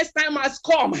harvest time has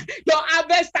come. Your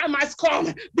harvest time has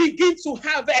come. Begin to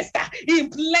harvest in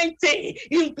plenty,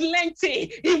 in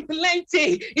plenty, in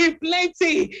plenty, in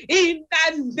plenty, in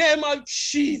the name of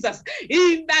Jesus.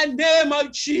 In the name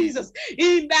of Jesus.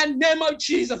 In the name of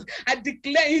Jesus. I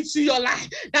declare into your life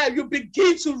that you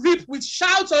begin to reap with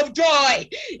shouts of joy.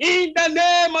 In the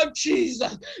name of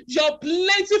Jesus. Your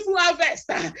plentiful harvest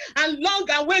and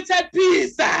long-awaited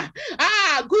peace.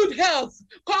 Good health,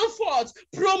 comfort,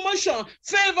 promotion,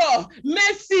 favor,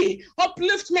 mercy,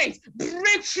 upliftment,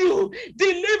 breakthrough,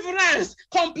 deliverance,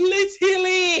 complete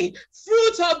healing,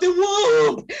 fruit of the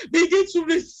womb. Begin to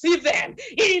receive them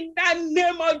in the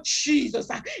name of Jesus.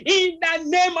 In the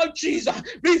name of Jesus,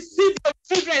 receive your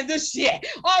children this year.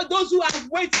 All those who are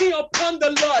waiting upon the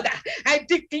Lord, I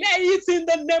declare it in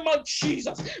the name of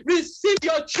Jesus. Receive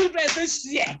your children this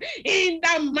year in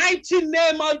the mighty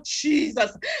name of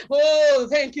Jesus. Oh,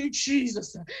 thank you,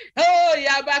 Jesus. Oh,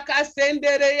 Yabaka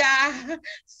Sendereya.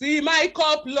 See my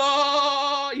cup,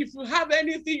 Lord. If you have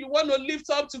anything you want to lift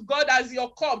up to God as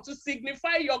your cup, to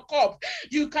signify your cup,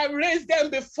 you can raise them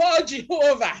before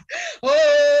Jehovah.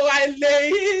 Oh, I lay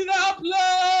it up,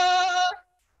 Lord.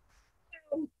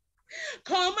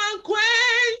 Come and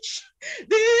quench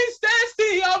this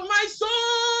thirsty of my soul.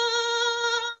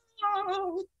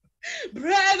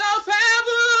 Bread of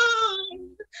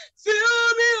heaven,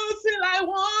 fill me till I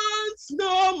want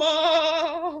no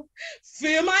more.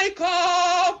 Fill my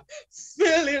cup,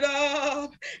 fill it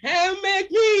up, and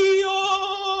make me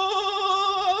whole.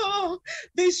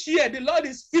 This year, the Lord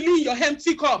is filling your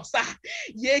empty cups.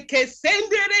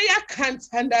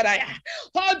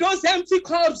 All those empty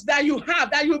cups that you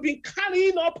have, that you've been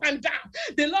carrying up and down,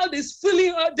 the Lord is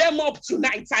filling them up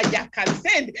tonight.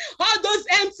 All those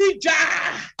empty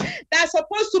jars that are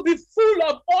supposed to be full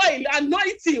of oil,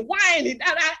 anointing, wine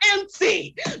that are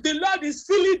empty, the Lord is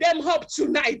filling them up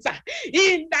tonight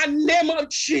in the name of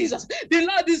Jesus. The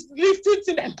Lord is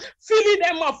lifting them, filling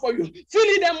them up for you,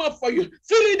 filling them up for you,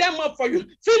 filling them up for you,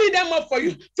 filling them up for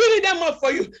you, filling them up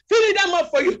for you, filling them up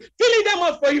for you, filling them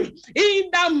up for you in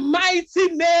the mighty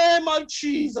name of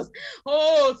Jesus.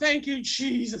 Oh, thank you,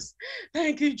 Jesus.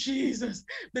 Thank you, Jesus.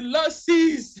 The Lord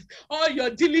sees all your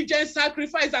diligent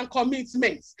sacrifice and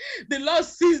commitments. The Lord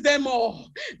sees them all.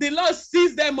 The Lord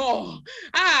sees them all.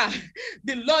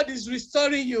 The Lord is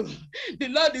restoring you. The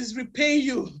Lord is repaying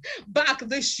you back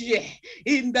this year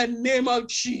in the name of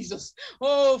Jesus.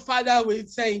 Oh, Father, we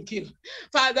thank you.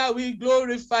 Father, we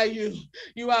glorify you.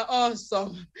 You are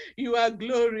awesome. You are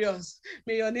glorious.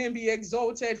 May your name be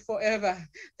exalted forever.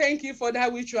 Thank you for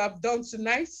that which you have done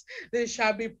tonight. There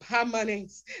shall be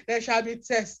permanent. There shall be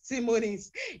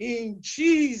testimonies. In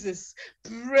Jesus'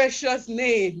 precious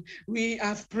name, we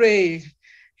have prayed.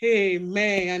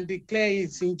 Amen. And declare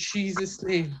it in Jesus'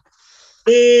 name.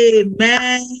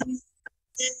 Amen.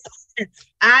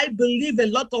 I believe a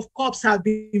lot of cups have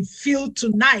been filled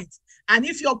tonight. And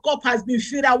if your cup has been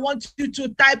filled, I want you to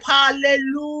type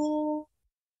hallelujah.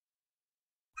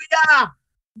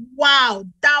 Wow,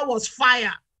 that was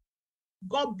fire.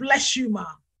 God bless you, ma.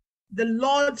 The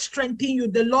Lord strengthen you,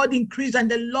 the Lord increase,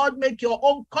 and the Lord make your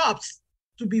own cups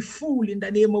to be full in the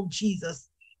name of Jesus.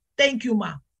 Thank you,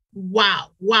 ma.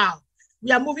 Wow, wow.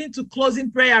 We are moving to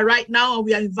closing prayer right now, and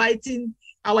we are inviting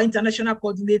our international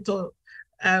coordinator,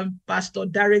 Pastor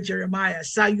Dare Jeremiah.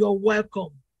 Sir, you're welcome.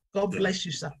 God bless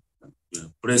you, sir. Yeah.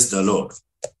 Praise the Lord.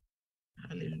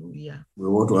 Hallelujah. We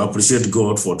want to appreciate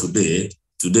God for today.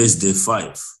 Today is day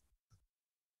 5.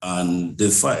 And day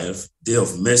 5, day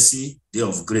of mercy, day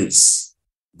of grace.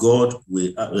 God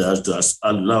will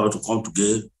allow us to come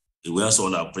together. He will answer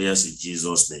all our prayers in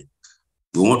Jesus' name.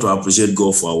 We want to appreciate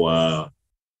God for our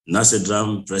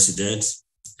Nasedram President,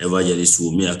 Evangelist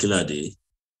Wumi Akilade.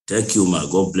 Thank you, ma.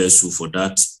 God bless you for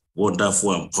that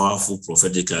wonderful and powerful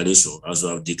prophetic declaration. As we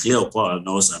have declared upon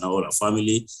us and all our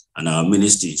family and our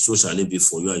ministry, so shall it be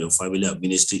for you and your family and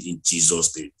ministry in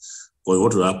Jesus' name. But we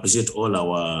want to appreciate all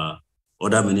our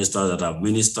other ministers that have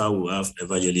ministered. We have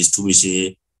Evangelist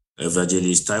Tumishe,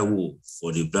 Evangelist Taiwo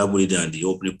for the Bible reading and the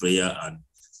opening prayer, and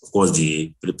of course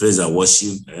the praise and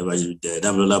worship, Evangelist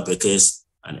Damilola Bekes,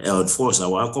 and Eld Force,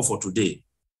 our anchor for today,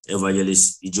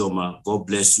 Evangelist Ijoma. God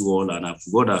bless you all, and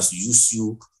God has used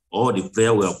you. All the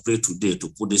prayer we have prayed today to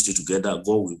put this thing together, God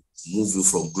will move you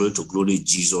from glory to glory in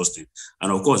Jesus' name.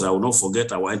 And of course, I will not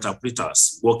forget our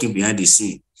interpreters working behind the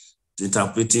scene,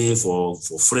 interpreting for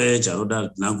French and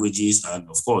other languages, and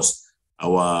of course,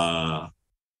 our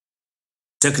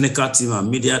technical team and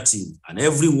media team, and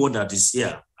everyone that is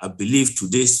here. I believe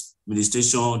today's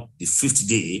ministration, the 5th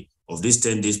day of this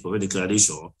 10 days prophetic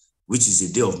declaration, which is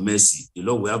a day of mercy. The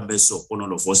Lord will have mercy upon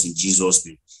all of us in Jesus'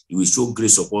 name. He will show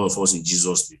grace upon all of us in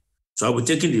Jesus' name. So I will be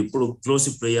taking the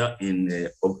closing prayer in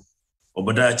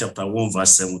Obadiah chapter 1,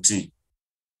 verse 17.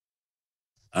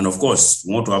 And of course,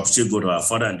 we want to appreciate God, our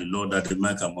Father and the Lord, that the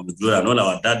man can be glory, and all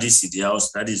our daddies in the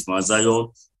house, daddies, Mount Zion.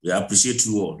 We appreciate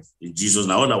you all in Jesus,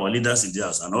 and all our leaders in the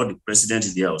house, and all the presidents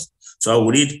in the house. So I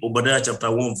will read Obadiah chapter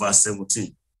 1, verse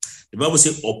 17. The Bible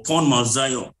says, upon Mount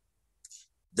Zion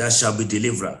there shall be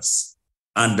deliverance,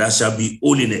 and there shall be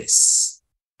holiness,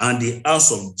 and the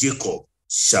house of Jacob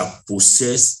shall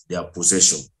possess their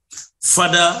possession.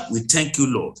 Father, we thank you,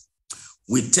 Lord.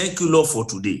 We thank you, Lord, for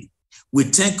today. We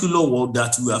thank you, Lord,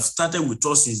 that you have started with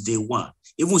us since day 1,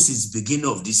 even since the beginning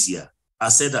of this year. I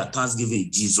said that thanksgiving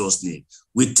in Jesus' name.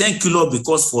 We thank you, Lord,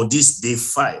 because for this day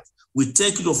 5, we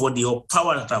thank you, Lord, for the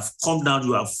power that have come down.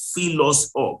 You have filled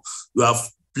us up. You have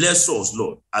blessed us,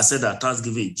 Lord. I said that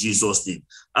thanksgiving in Jesus' name.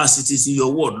 As it is in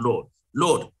your word, Lord.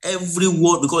 Lord, every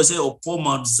word, because you say upon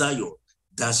Mount Zion,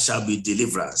 there shall be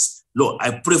deliverance. Lord,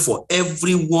 I pray for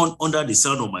everyone under the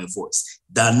sound of my voice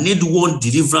that need one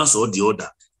deliverance or the other.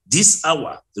 This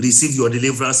hour, receive your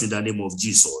deliverance in the name of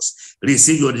Jesus.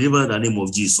 Receive your deliverance in the name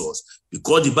of Jesus.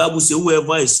 Because the Bible says,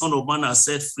 whoever a son of man has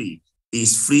set free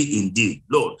is free indeed.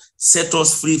 Lord, set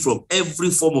us free from every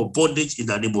form of bondage in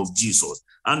the name of Jesus.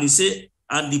 And you say,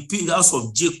 and the house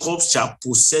of Jacob shall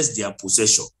possess their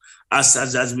possession. As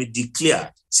has been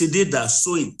declared, say they that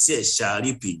sow in tears shall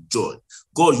reap in joy.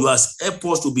 God, you have helped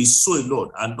us to be sowing,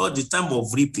 Lord, and not the time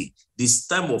of reaping, this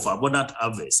time of abundant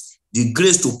harvest. The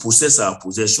grace to possess our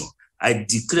possession. I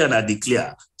declare and I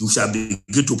declare, you shall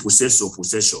begin to possess your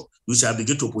possession. You shall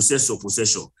begin to possess your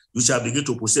possession. You shall begin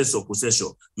to possess your possession.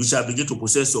 You shall begin to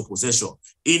possess your possession.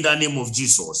 In the name of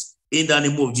Jesus. In the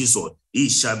name of Jesus.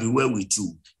 It shall be well with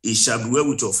you. It shall be well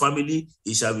with your family.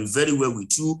 It shall be very well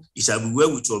with you. It shall be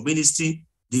well with your ministry.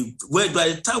 By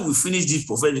the time we finish this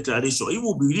prophetic declaration, it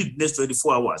will be read the next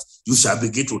 24 hours. You shall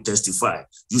begin to testify.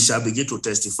 You shall begin to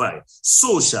testify.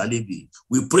 So shall it be.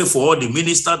 We pray for all the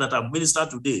ministers that have ministered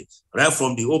today, right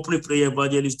from the opening prayer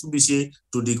evangelist Tumishe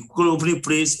to the opening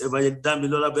praise evangelist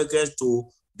Damilola Bekes to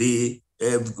the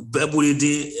Bible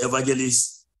reading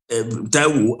evangelist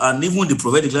Taiwo, and even the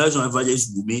prophetic declaration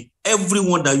evangelist Wumi.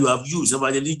 Everyone that you have used,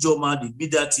 evangelist Joma, the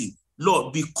media team,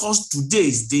 Lord, because today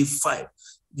is day 5.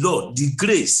 Lord, the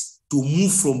grace to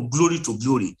move from glory to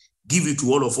glory, give it to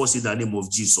all of us in the name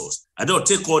of Jesus. I don't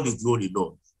take all the glory,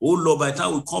 Lord. Oh, Lord, by the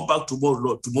time we come back tomorrow,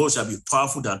 Lord, tomorrow shall be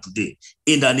powerful than today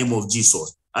in the name of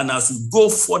Jesus. And as we go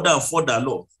further and further,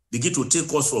 Lord, begin to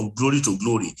take us from glory to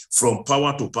glory, from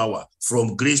power to power,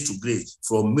 from grace to grace,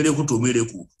 from miracle to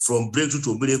miracle, from breakthrough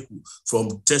to miracle,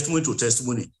 from testimony to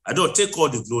testimony. I don't take all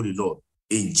the glory, Lord.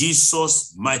 In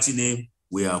Jesus' mighty name,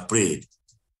 we are prayed.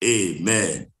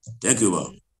 Amen. Thank you,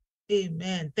 ma'am.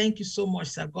 Amen. Thank you so much,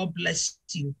 sir. God bless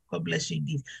you. God bless you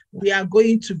indeed. We are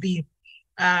going to be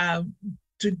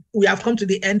we have come to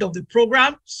the end of the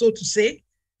program, so to say.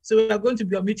 So we are going to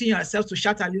be unmuting ourselves to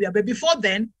shout hallelujah. But before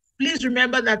then, please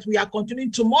remember that we are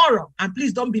continuing tomorrow, and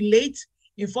please don't be late.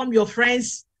 Inform your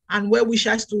friends and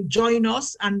well-wishers to join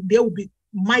us, and they will be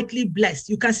mightily blessed.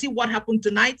 You can see what happened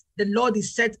tonight. The Lord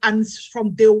is set, and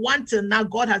from day one till now,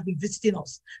 God has been visiting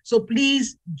us. So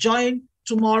please join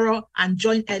tomorrow and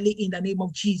join early in the name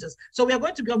of Jesus. So we are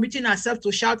going to be unmuting ourselves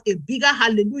to shout a bigger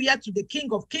hallelujah to the King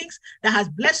of Kings that has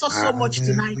blessed us so much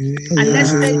tonight. And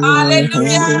let's say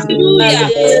Hallelujah.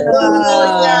 Hallelujah.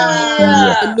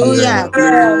 Hallelujah. Hallelujah.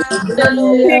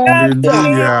 Hallelujah.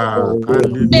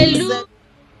 Hallelujah.